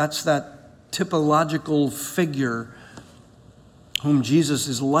 That's that typological figure whom Jesus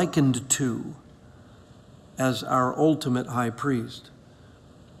is likened to as our ultimate high priest.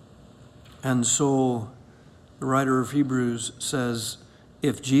 And so the writer of Hebrews says,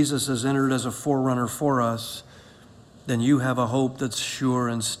 if Jesus has entered as a forerunner for us, then you have a hope that's sure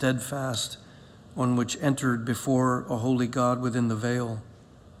and steadfast, one which entered before a holy God within the veil.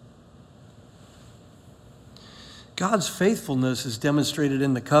 God's faithfulness is demonstrated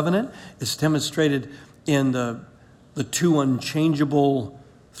in the covenant. It's demonstrated in the two unchangeable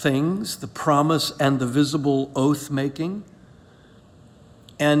things, the promise and the visible oath-making.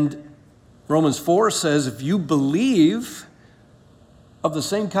 And Romans 4 says, if you believe of the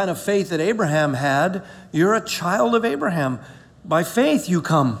same kind of faith that Abraham had, you're a child of Abraham. By faith you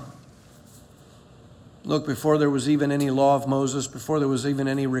come. Look, before there was even any law of Moses, before there was even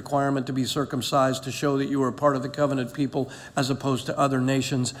any requirement to be circumcised to show that you were a part of the covenant people as opposed to other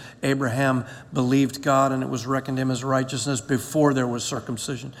nations, Abraham believed God and it was reckoned him as righteousness before there was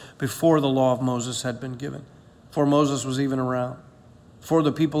circumcision, before the law of Moses had been given, before Moses was even around, before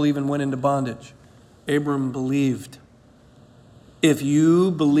the people even went into bondage. Abram believed. If you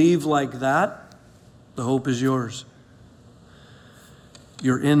believe like that, the hope is yours.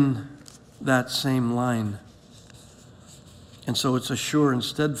 You're in that same line. And so it's a sure and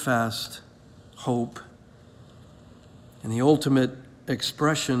steadfast hope. And the ultimate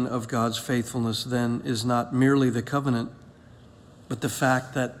expression of God's faithfulness then is not merely the covenant, but the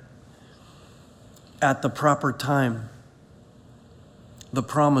fact that at the proper time, the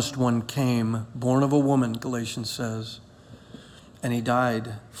promised one came, born of a woman, Galatians says, and he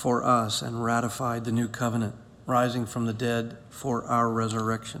died for us and ratified the new covenant, rising from the dead for our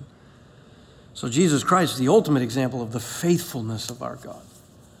resurrection. So Jesus Christ is the ultimate example of the faithfulness of our God.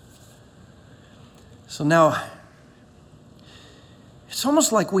 So now, it's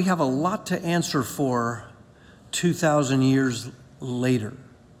almost like we have a lot to answer for 2,000 years later.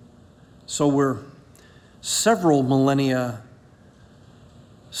 So we're several millennia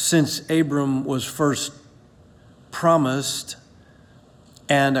since Abram was first promised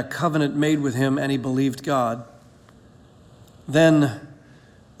and a covenant made with him and he believed God. Then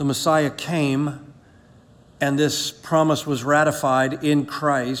the Messiah came, and this promise was ratified in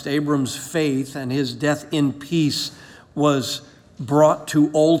Christ. Abram's faith and his death in peace was brought to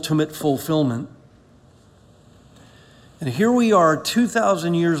ultimate fulfillment. And here we are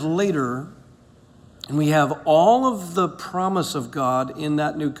 2,000 years later, and we have all of the promise of God in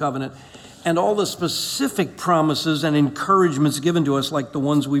that new covenant and all the specific promises and encouragements given to us like the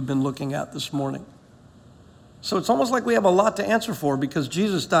ones we've been looking at this morning. So it's almost like we have a lot to answer for because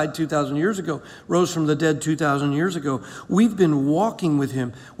Jesus died 2,000 years ago, rose from the dead 2,000 years ago. We've been walking with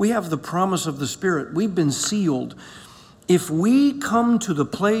him. We have the promise of the Spirit. We've been sealed. If we come to the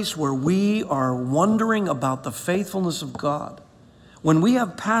place where we are wondering about the faithfulness of God, when we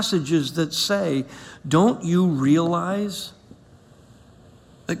have passages that say, don't you realize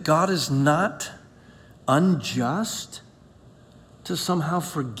that God is not unjust to somehow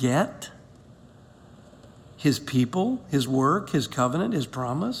forget his people, his work, his covenant, his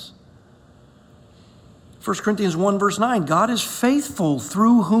promise? 1 Corinthians 1 verse 9, God is faithful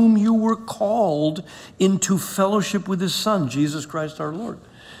through whom you were called into fellowship with his Son, Jesus Christ our Lord.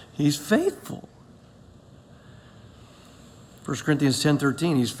 He's faithful. 1 Corinthians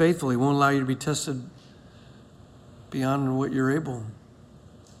 10:13, he's faithful. He won't allow you to be tested beyond what you're able.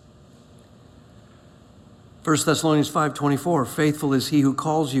 1 Thessalonians 5:24, faithful is he who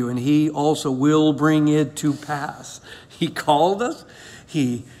calls you, and he also will bring it to pass. He called us.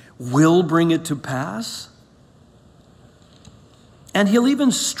 He will bring it to pass. And he'll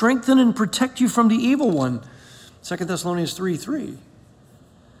even strengthen and protect you from the evil one. 2 Thessalonians 3:3.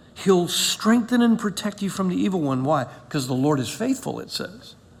 He'll strengthen and protect you from the evil one. Why? Because the Lord is faithful, it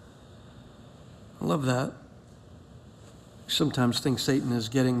says. I love that. I sometimes think Satan is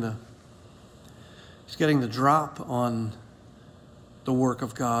getting the drop on the work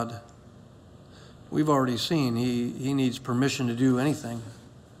of God. We've already seen he needs permission to do anything.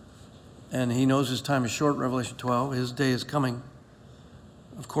 And he knows his time is short, Revelation 12. His day is coming.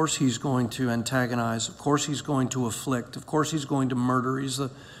 Of course he's going to antagonize. Of course he's going to afflict. Of course he's going to murder. He's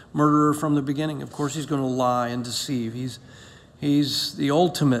the murderer from the beginning. Of course he's going to lie and deceive. He's the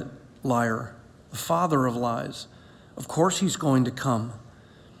ultimate liar, the father of lies. Of course he's going to come.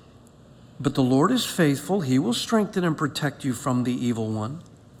 But the Lord is faithful. He will strengthen and protect you from the evil one.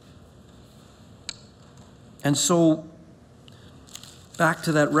 And so, back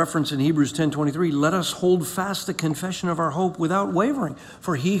to that reference in Hebrews 10:23, let us hold fast the confession of our hope without wavering,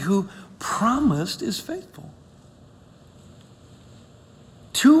 for he who promised is faithful.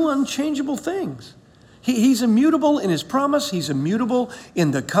 Two unchangeable things. He's immutable in his promise. He's immutable in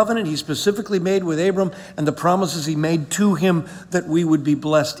the covenant he specifically made with Abram and the promises he made to him that we would be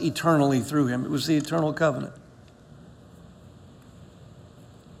blessed eternally through him. It was the eternal covenant.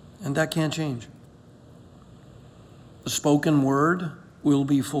 And that can't change. The spoken word will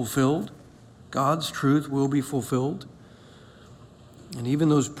be fulfilled. God's truth will be fulfilled. And even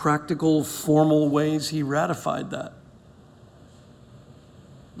those practical, formal ways, he ratified that.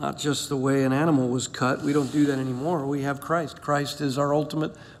 Not just the way an animal was cut. We don't do that anymore. We have Christ. Christ is our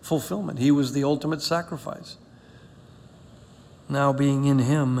ultimate fulfillment. He was the ultimate sacrifice. Now, being in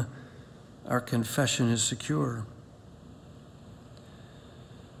him, our confession is secure.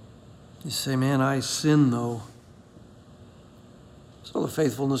 You say, man, I sin, though. So the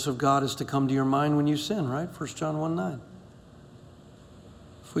faithfulness of God is to come to your mind when you sin, right? 1 John 1:9.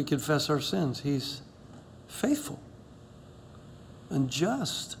 If we confess our sins, he's faithful and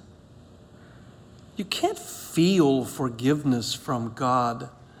just. You can't feel forgiveness from God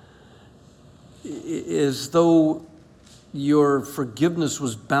as though your forgiveness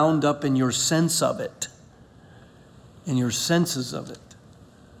was bound up in your sense of it, in your senses of it.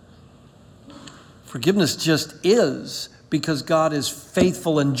 Forgiveness just is, because God is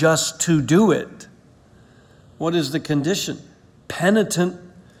faithful and just to do it. What is the condition? Penitent,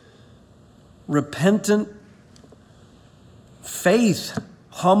 repentant faith,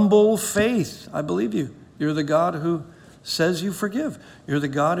 humble faith. I believe you. You're the God who says you forgive. You're the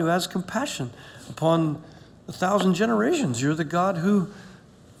God who has compassion upon 1,000 generations. You're the God who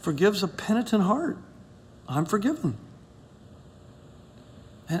forgives a penitent heart. I'm forgiven.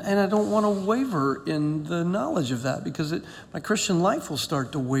 And I don't want to waver in the knowledge of that, because my Christian life will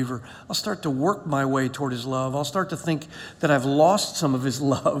start to waver. I'll start to work my way toward his love. I'll start to think that I've lost some of his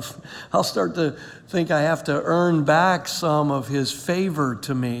love. I'll start to think I have to earn back some of his favor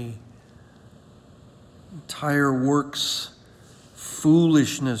to me. Entire works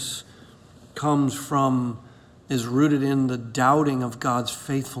foolishness is rooted in the doubting of God's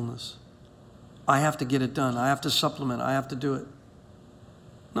faithfulness. I have to get it done. I have to supplement. I have to do it.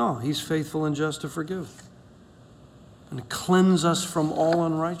 No, he's faithful and just to forgive and cleanse us from all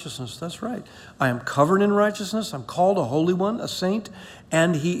unrighteousness. That's right. I am covered in righteousness. I'm called a holy one, a saint,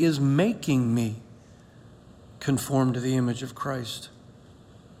 and he is making me conform to the image of Christ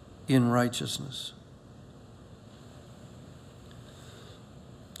in righteousness.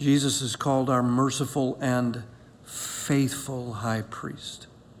 Jesus is called our merciful and faithful high priest.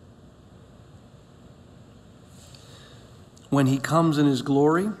 When he comes in his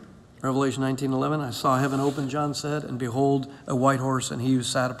glory, Revelation 19:11, I saw heaven open, John said, and behold, a white horse, and he who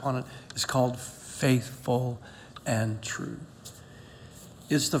sat upon it is called Faithful and True.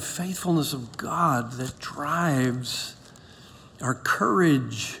 It's the faithfulness of God that drives our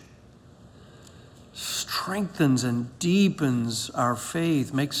courage, strengthens and deepens our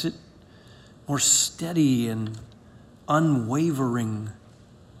faith, makes it more steady and unwavering,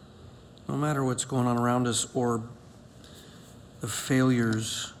 no matter what's going on around us or the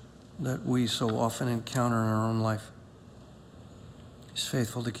failures that we so often encounter in our own life. He's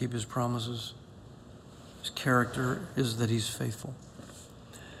faithful to keep his promises. His character is that he's faithful.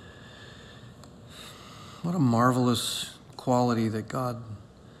 What a marvelous quality that God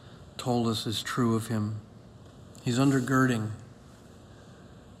told us is true of him. He's undergirding.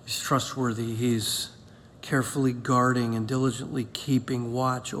 He's trustworthy. He's carefully guarding and diligently keeping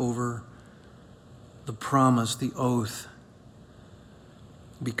watch over the promise, the oath,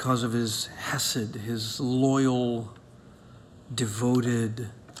 because of his hesed, his loyal, devoted,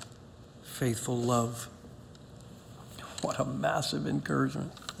 faithful love. What a massive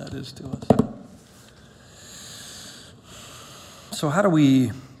encouragement that is to us. So how do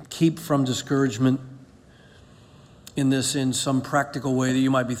we keep from discouragement in some practical way that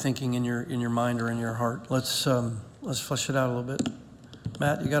you might be thinking in your mind or in your heart? Let's flesh it out a little bit.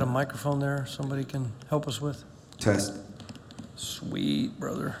 Matt, you got a microphone there somebody can help us with? Test. Sweet,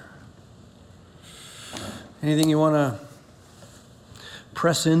 brother. Anything you want to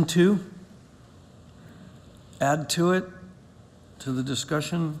press into? Add to it, to the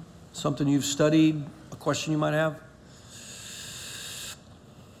discussion? Something you've studied? A question you might have?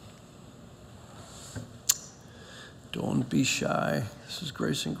 Don't be shy. This is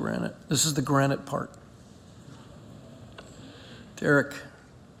Grace and Granite. This is the granite part. Derek.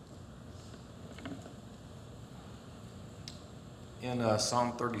 In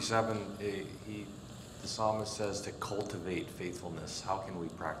Psalm 37, the psalmist says to cultivate faithfulness. How can we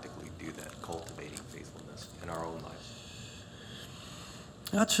practically do that, cultivating faithfulness in our own life?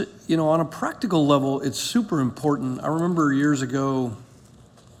 That's, on a practical level, it's super important. I remember years ago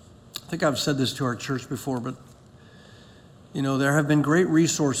think I've said this to our church before, but there have been great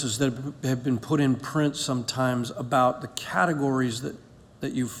resources that have been put in print sometimes about the categories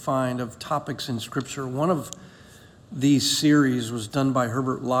that you find of topics in Scripture. One of these series was done by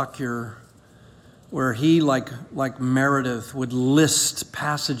Herbert Lockyer, where he, like Meredith, would list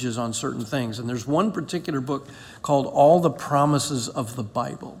passages on certain things. And there's one particular book called All the Promises of the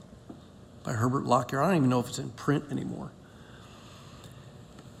Bible by Herbert Lockyer. I don't even know if it's in print anymore.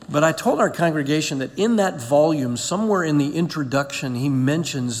 But I told our congregation that in that volume, somewhere in the introduction, he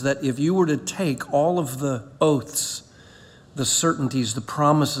mentions that if you were to take all of the oaths, the certainties, the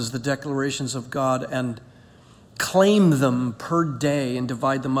promises, the declarations of God, and claim them per day and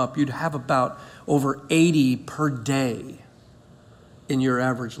divide them up, you'd have about over 80 per day in your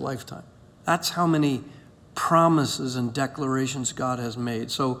average lifetime. That's how many promises and declarations God has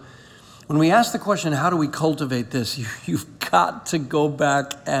made. So when we ask the question, how do we cultivate this? You've got to go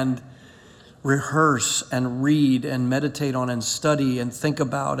back and rehearse and read and meditate on and study and think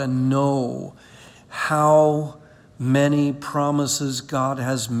about and know how many promises God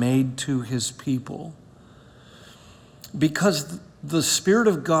has made to his people. Because the Spirit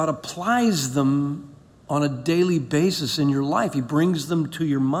of God applies them on a daily basis in your life. He brings them to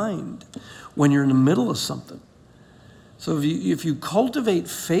your mind when you're in the middle of something. So if you cultivate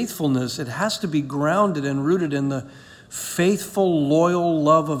faithfulness, it has to be grounded and rooted in the faithful, loyal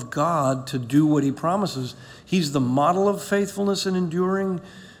love of God to do what he promises. He's the model of faithfulness and enduring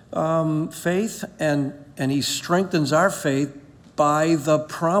faith, and he strengthens our faith by the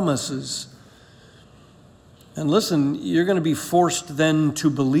promises. And listen, you're going to be forced then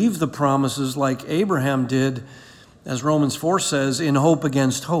to believe the promises like Abraham did, as Romans 4 says, in hope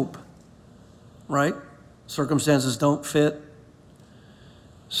against hope, right? Circumstances don't fit.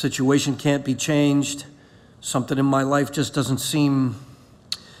 Situation can't be changed. Something in my life just doesn't seem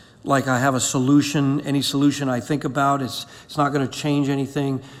like I have a solution. Any solution I think about, it's not going to change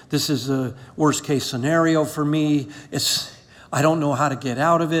anything. This is a worst case scenario for me. I don't know how to get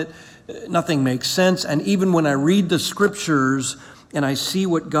out of it. Nothing makes sense. And even when I read the scriptures and I see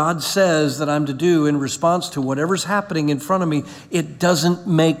what God says that I'm to do in response to whatever's happening in front of me, it doesn't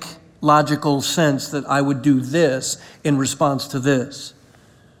make logical sense that I would do this in response to this.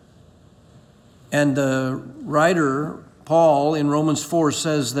 And the writer, Paul, in Romans 4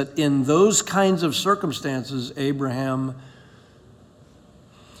 says that in those kinds of circumstances, Abraham,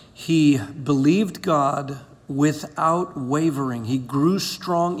 he believed God without wavering. He grew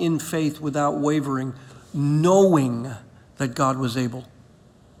strong in faith without wavering, knowing that God was able.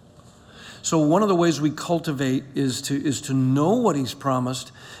 So one of the ways we cultivate is to know what he's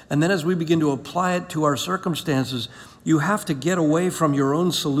promised, and then as we begin to apply it to our circumstances, you have to get away from your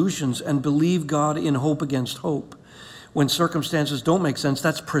own solutions and believe God in hope against hope. When circumstances don't make sense,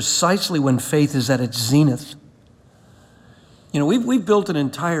 that's precisely when faith is at its zenith. We've built an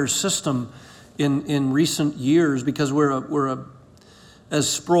entire system in recent years because we're as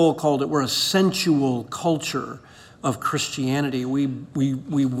Sproul called it, we're a sensual culture of Christianity. We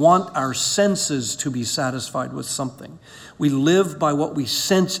want our senses to be satisfied with something. We live by what we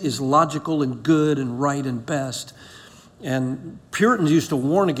sense is logical and good and right and best. And Puritans used to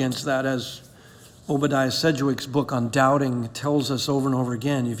warn against that, as Obadiah Sedgwick's book on doubting tells us over and over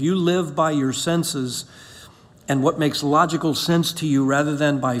again. If you live by your senses and what makes logical sense to you rather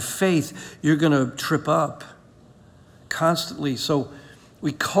than by faith, you're going to trip up constantly. So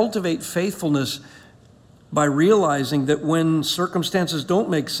we cultivate faithfulness by realizing that when circumstances don't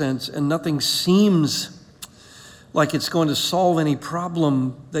make sense and nothing seems like it's going to solve any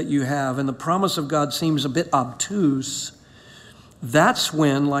problem that you have, and the promise of God seems a bit obtuse, that's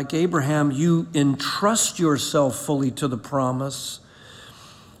when, like Abraham, you entrust yourself fully to the promise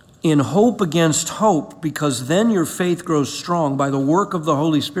in hope against hope, because then your faith grows strong by the work of the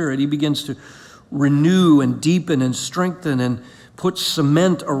Holy Spirit. He begins to renew and deepen and strengthen and put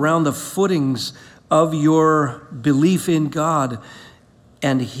cement around the footings of your belief in God.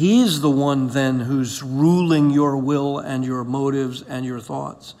 And he's the one then who's ruling your will and your motives and your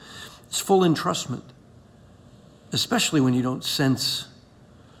thoughts. It's full entrustment, especially when you don't sense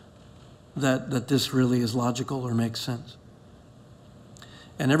that this really is logical or makes sense.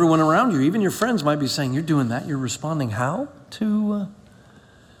 And everyone around you, even your friends, might be saying, you're doing that, you're responding how to,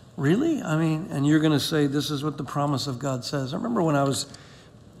 really? And you're going to say, this is what the promise of God says. I remember when I was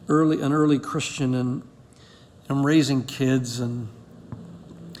an early Christian, and I'm raising kids, and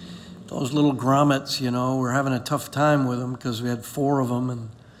those little grommets, we're having a tough time with them because we had 4 of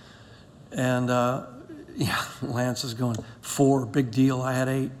them, and Lance is going, 4, big deal. I had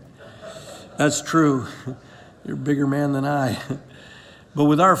 8. That's true. You're a bigger man than I. But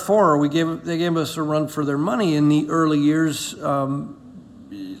with our 4, they gave us a run for their money in the early years.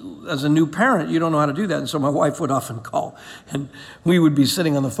 As a new parent, you don't know how to do that. And so my wife would often call, and we would be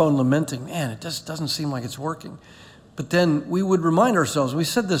sitting on the phone lamenting, man, it just doesn't seem like it's working. But then we would remind ourselves, we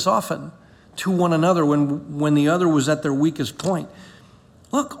said this often to one another when the other was at their weakest point.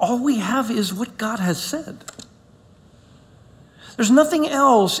 Look, all we have is what God has said. There's nothing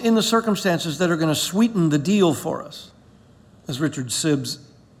else in the circumstances that are going to sweeten the deal for us, as Richard Sibbes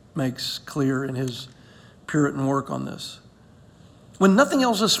makes clear in his Puritan work on this. When nothing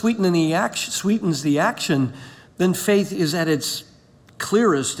else is sweetens the action, then faith is at its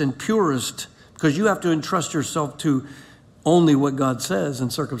clearest and purest, because you have to entrust yourself to only what God says,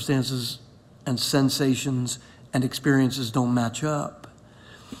 and circumstances and sensations and experiences don't match up.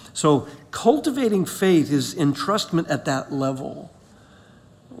 So cultivating faith is entrustment at that level,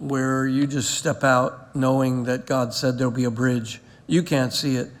 where you just step out knowing that God said there'll be a bridge. You can't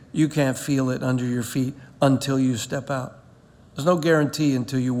see it. You can't feel it under your feet until you step out. There's no guarantee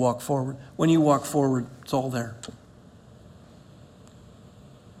until you walk forward. When you walk forward, it's all there.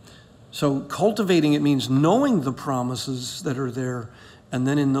 So cultivating it means knowing the promises that are there, and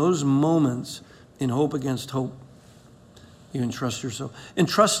then in those moments, in hope against hope, you entrust yourself.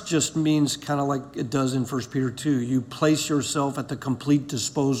 Entrust just means kind of like it does in 1 Peter 2. You place yourself at the complete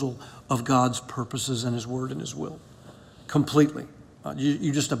disposal of God's purposes and his word and his will. Completely.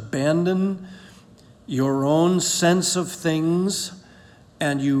 You just abandon your own sense of things,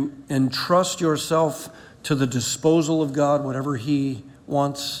 and you entrust yourself to the disposal of God, whatever he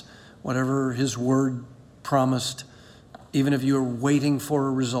wants, whatever his word promised, even if you're waiting for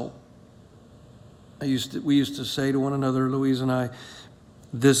a result. We used to say to one another, Louise and I,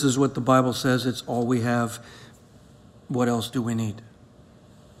 this is what the Bible says, it's all we have. What else do we need?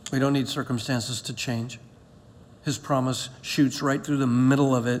 We don't need circumstances to change. His promise shoots right through the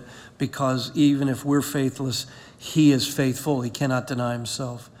middle of it, because even if we're faithless, he is faithful. He cannot deny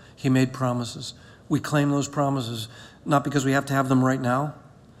himself. He made promises. We claim those promises, not because we have to have them right now.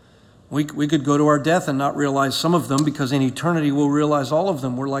 We could go to our death and not realize some of them, because in eternity we'll realize all of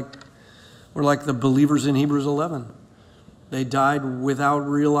them. We're like the believers in Hebrews 11. They died without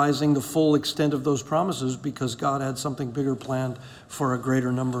realizing the full extent of those promises, because God had something bigger planned for a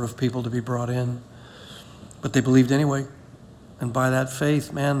greater number of people to be brought in. But they believed anyway. And by that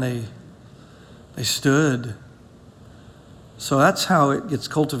faith, man, they stood. So that's how it gets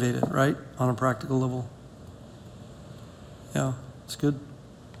cultivated, right? On a practical level. Yeah, it's good.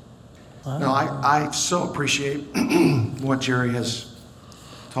 No, I so appreciate what Jerry has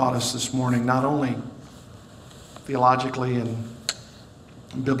taught us this morning, not only theologically and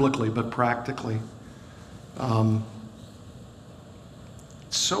biblically, but practically.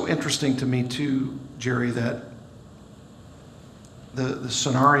 It's so interesting to me too, Jerry, that the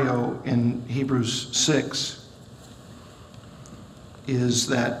scenario in Hebrews 6 is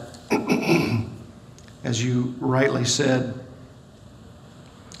that, as you rightly said,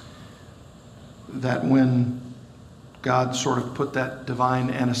 that when God sort of put that divine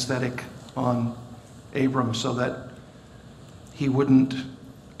anesthetic on Abram so that he wouldn't,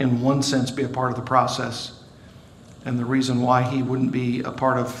 in one sense, be a part of the process, and the reason why he wouldn't be a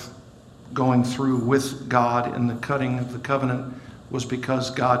part of going through with God in the cutting of the covenant was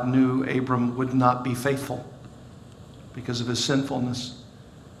because God knew Abram would not be faithful because of his sinfulness.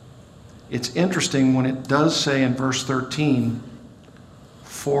 It's interesting when it does say in verse 13,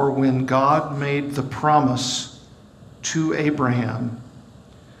 for when God made the promise to Abraham,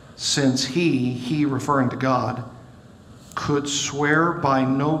 since he referring to God, could swear by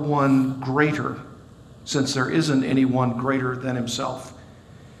no one greater, since there isn't anyone greater than himself.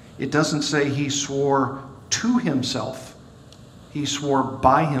 It doesn't say he swore to himself. He swore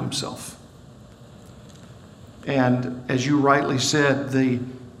by himself. And as you rightly said,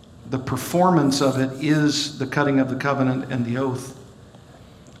 the performance of it is the cutting of the covenant and the oath.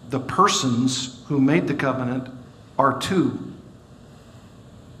 The persons who made the covenant are two,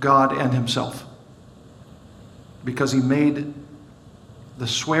 God and himself, because he made the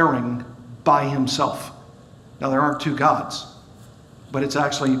swearing by himself. Now, there aren't two gods, but it's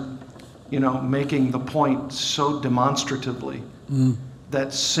actually, making the point so demonstratively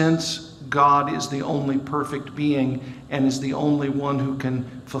that since God is the only perfect being and is the only one who can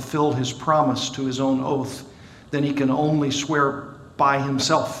fulfill his promise to his own oath, then he can only swear by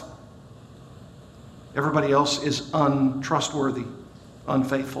himself. Everybody else is untrustworthy,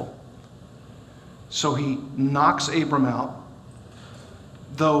 unfaithful. So he knocks Abram out.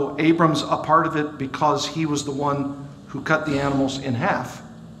 Though Abram's a part of it because he was the one who cut the animals in half.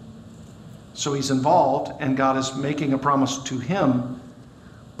 So he's involved, and God is making a promise to him,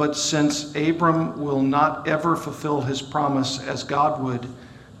 But since Abram will not ever fulfill his promise as God would,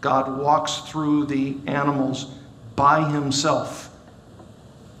 God walks through the animals by himself.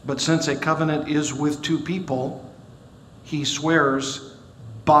 But since a covenant is with two people, he swears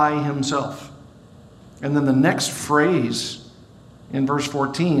by himself. And then the next phrase in verse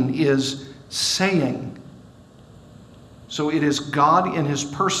 14 is saying. So it is God in his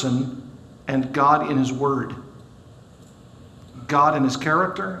person and God in his word. God in his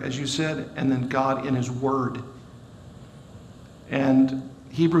character, as you said, and then God in his word. And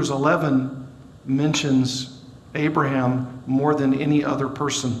Hebrews 11 mentions Abraham more than any other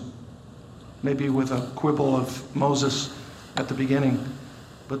person, maybe with a quibble of Moses at the beginning.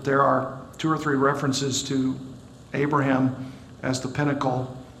 But there are 2 or 3 references to Abraham as the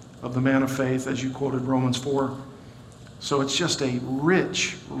pinnacle of the man of faith, as you quoted Romans 4. So it's just a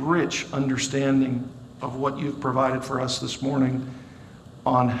rich, rich understanding of what you've provided for us this morning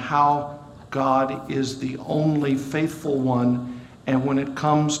on how God is the only faithful one. And when it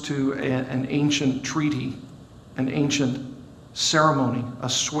comes to an ancient treaty, an ancient ceremony, a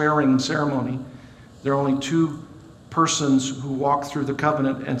swearing ceremony, there are only 2 persons who walk through the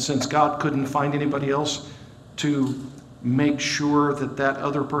covenant. And since God couldn't find anybody else to make sure that that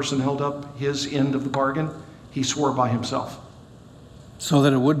other person held up his end of the bargain, he swore by himself. So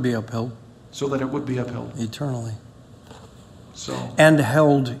that it would be upheld. So that it would be upheld. Eternally. So. And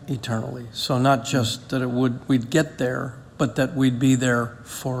held eternally. So not just that we'd get there, but that we'd be there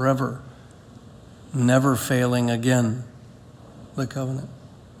forever. Never failing again, the covenant.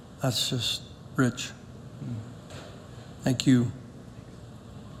 That's just rich. Thank you.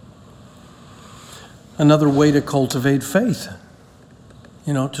 Another way to cultivate faith,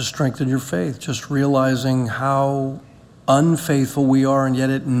 to strengthen your faith, just realizing how unfaithful we are, and yet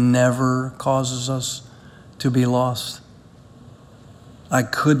it never causes us to be lost. I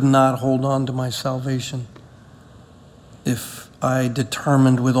could not hold on to my salvation if I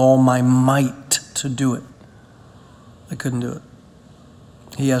determined with all my might to do it. I couldn't do it.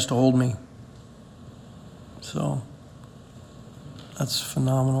 He has to hold me. So that's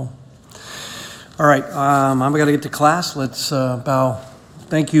phenomenal. All right, I'm going to get to class. Let's bow.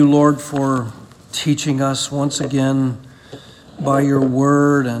 Thank you, Lord, for teaching us once again by your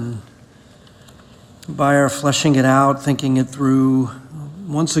word and by our fleshing it out, thinking it through.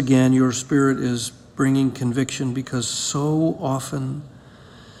 Once again, your Spirit is bringing conviction, because so often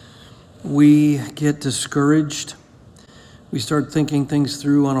we get discouraged. We start thinking things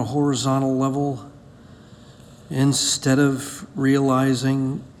through on a horizontal level instead of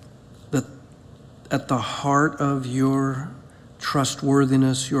realizing that at the heart of your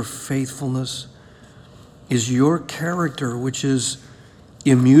trustworthiness, your faithfulness, is your character, which is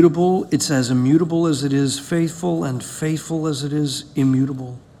immutable. It's as immutable as it is faithful, and faithful as it is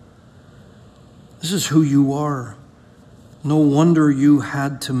immutable. This is who you are. No wonder you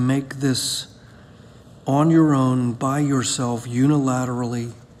had to make this on your own, by yourself,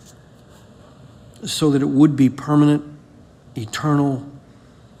 unilaterally, so that it would be permanent, eternal,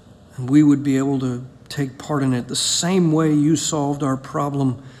 and we would be able to take part in it. The same way you solved our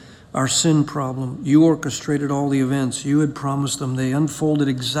problem, our sin problem. You orchestrated all the events. You had promised them. They unfolded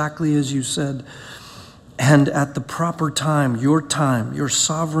exactly as you said. And at the proper time, your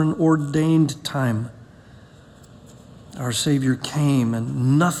sovereign ordained time, our Savior came,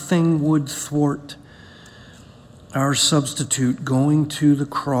 and nothing would thwart our substitute going to the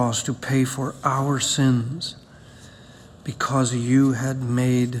cross to pay for our sins, because you had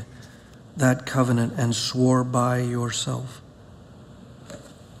made that covenant and swore by yourself.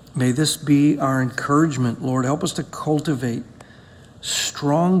 May this be our encouragement, Lord. Help us to cultivate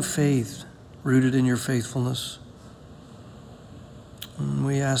strong faith rooted in your faithfulness. And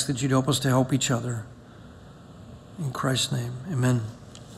we ask that you'd help us to help each other. In Christ's name, amen.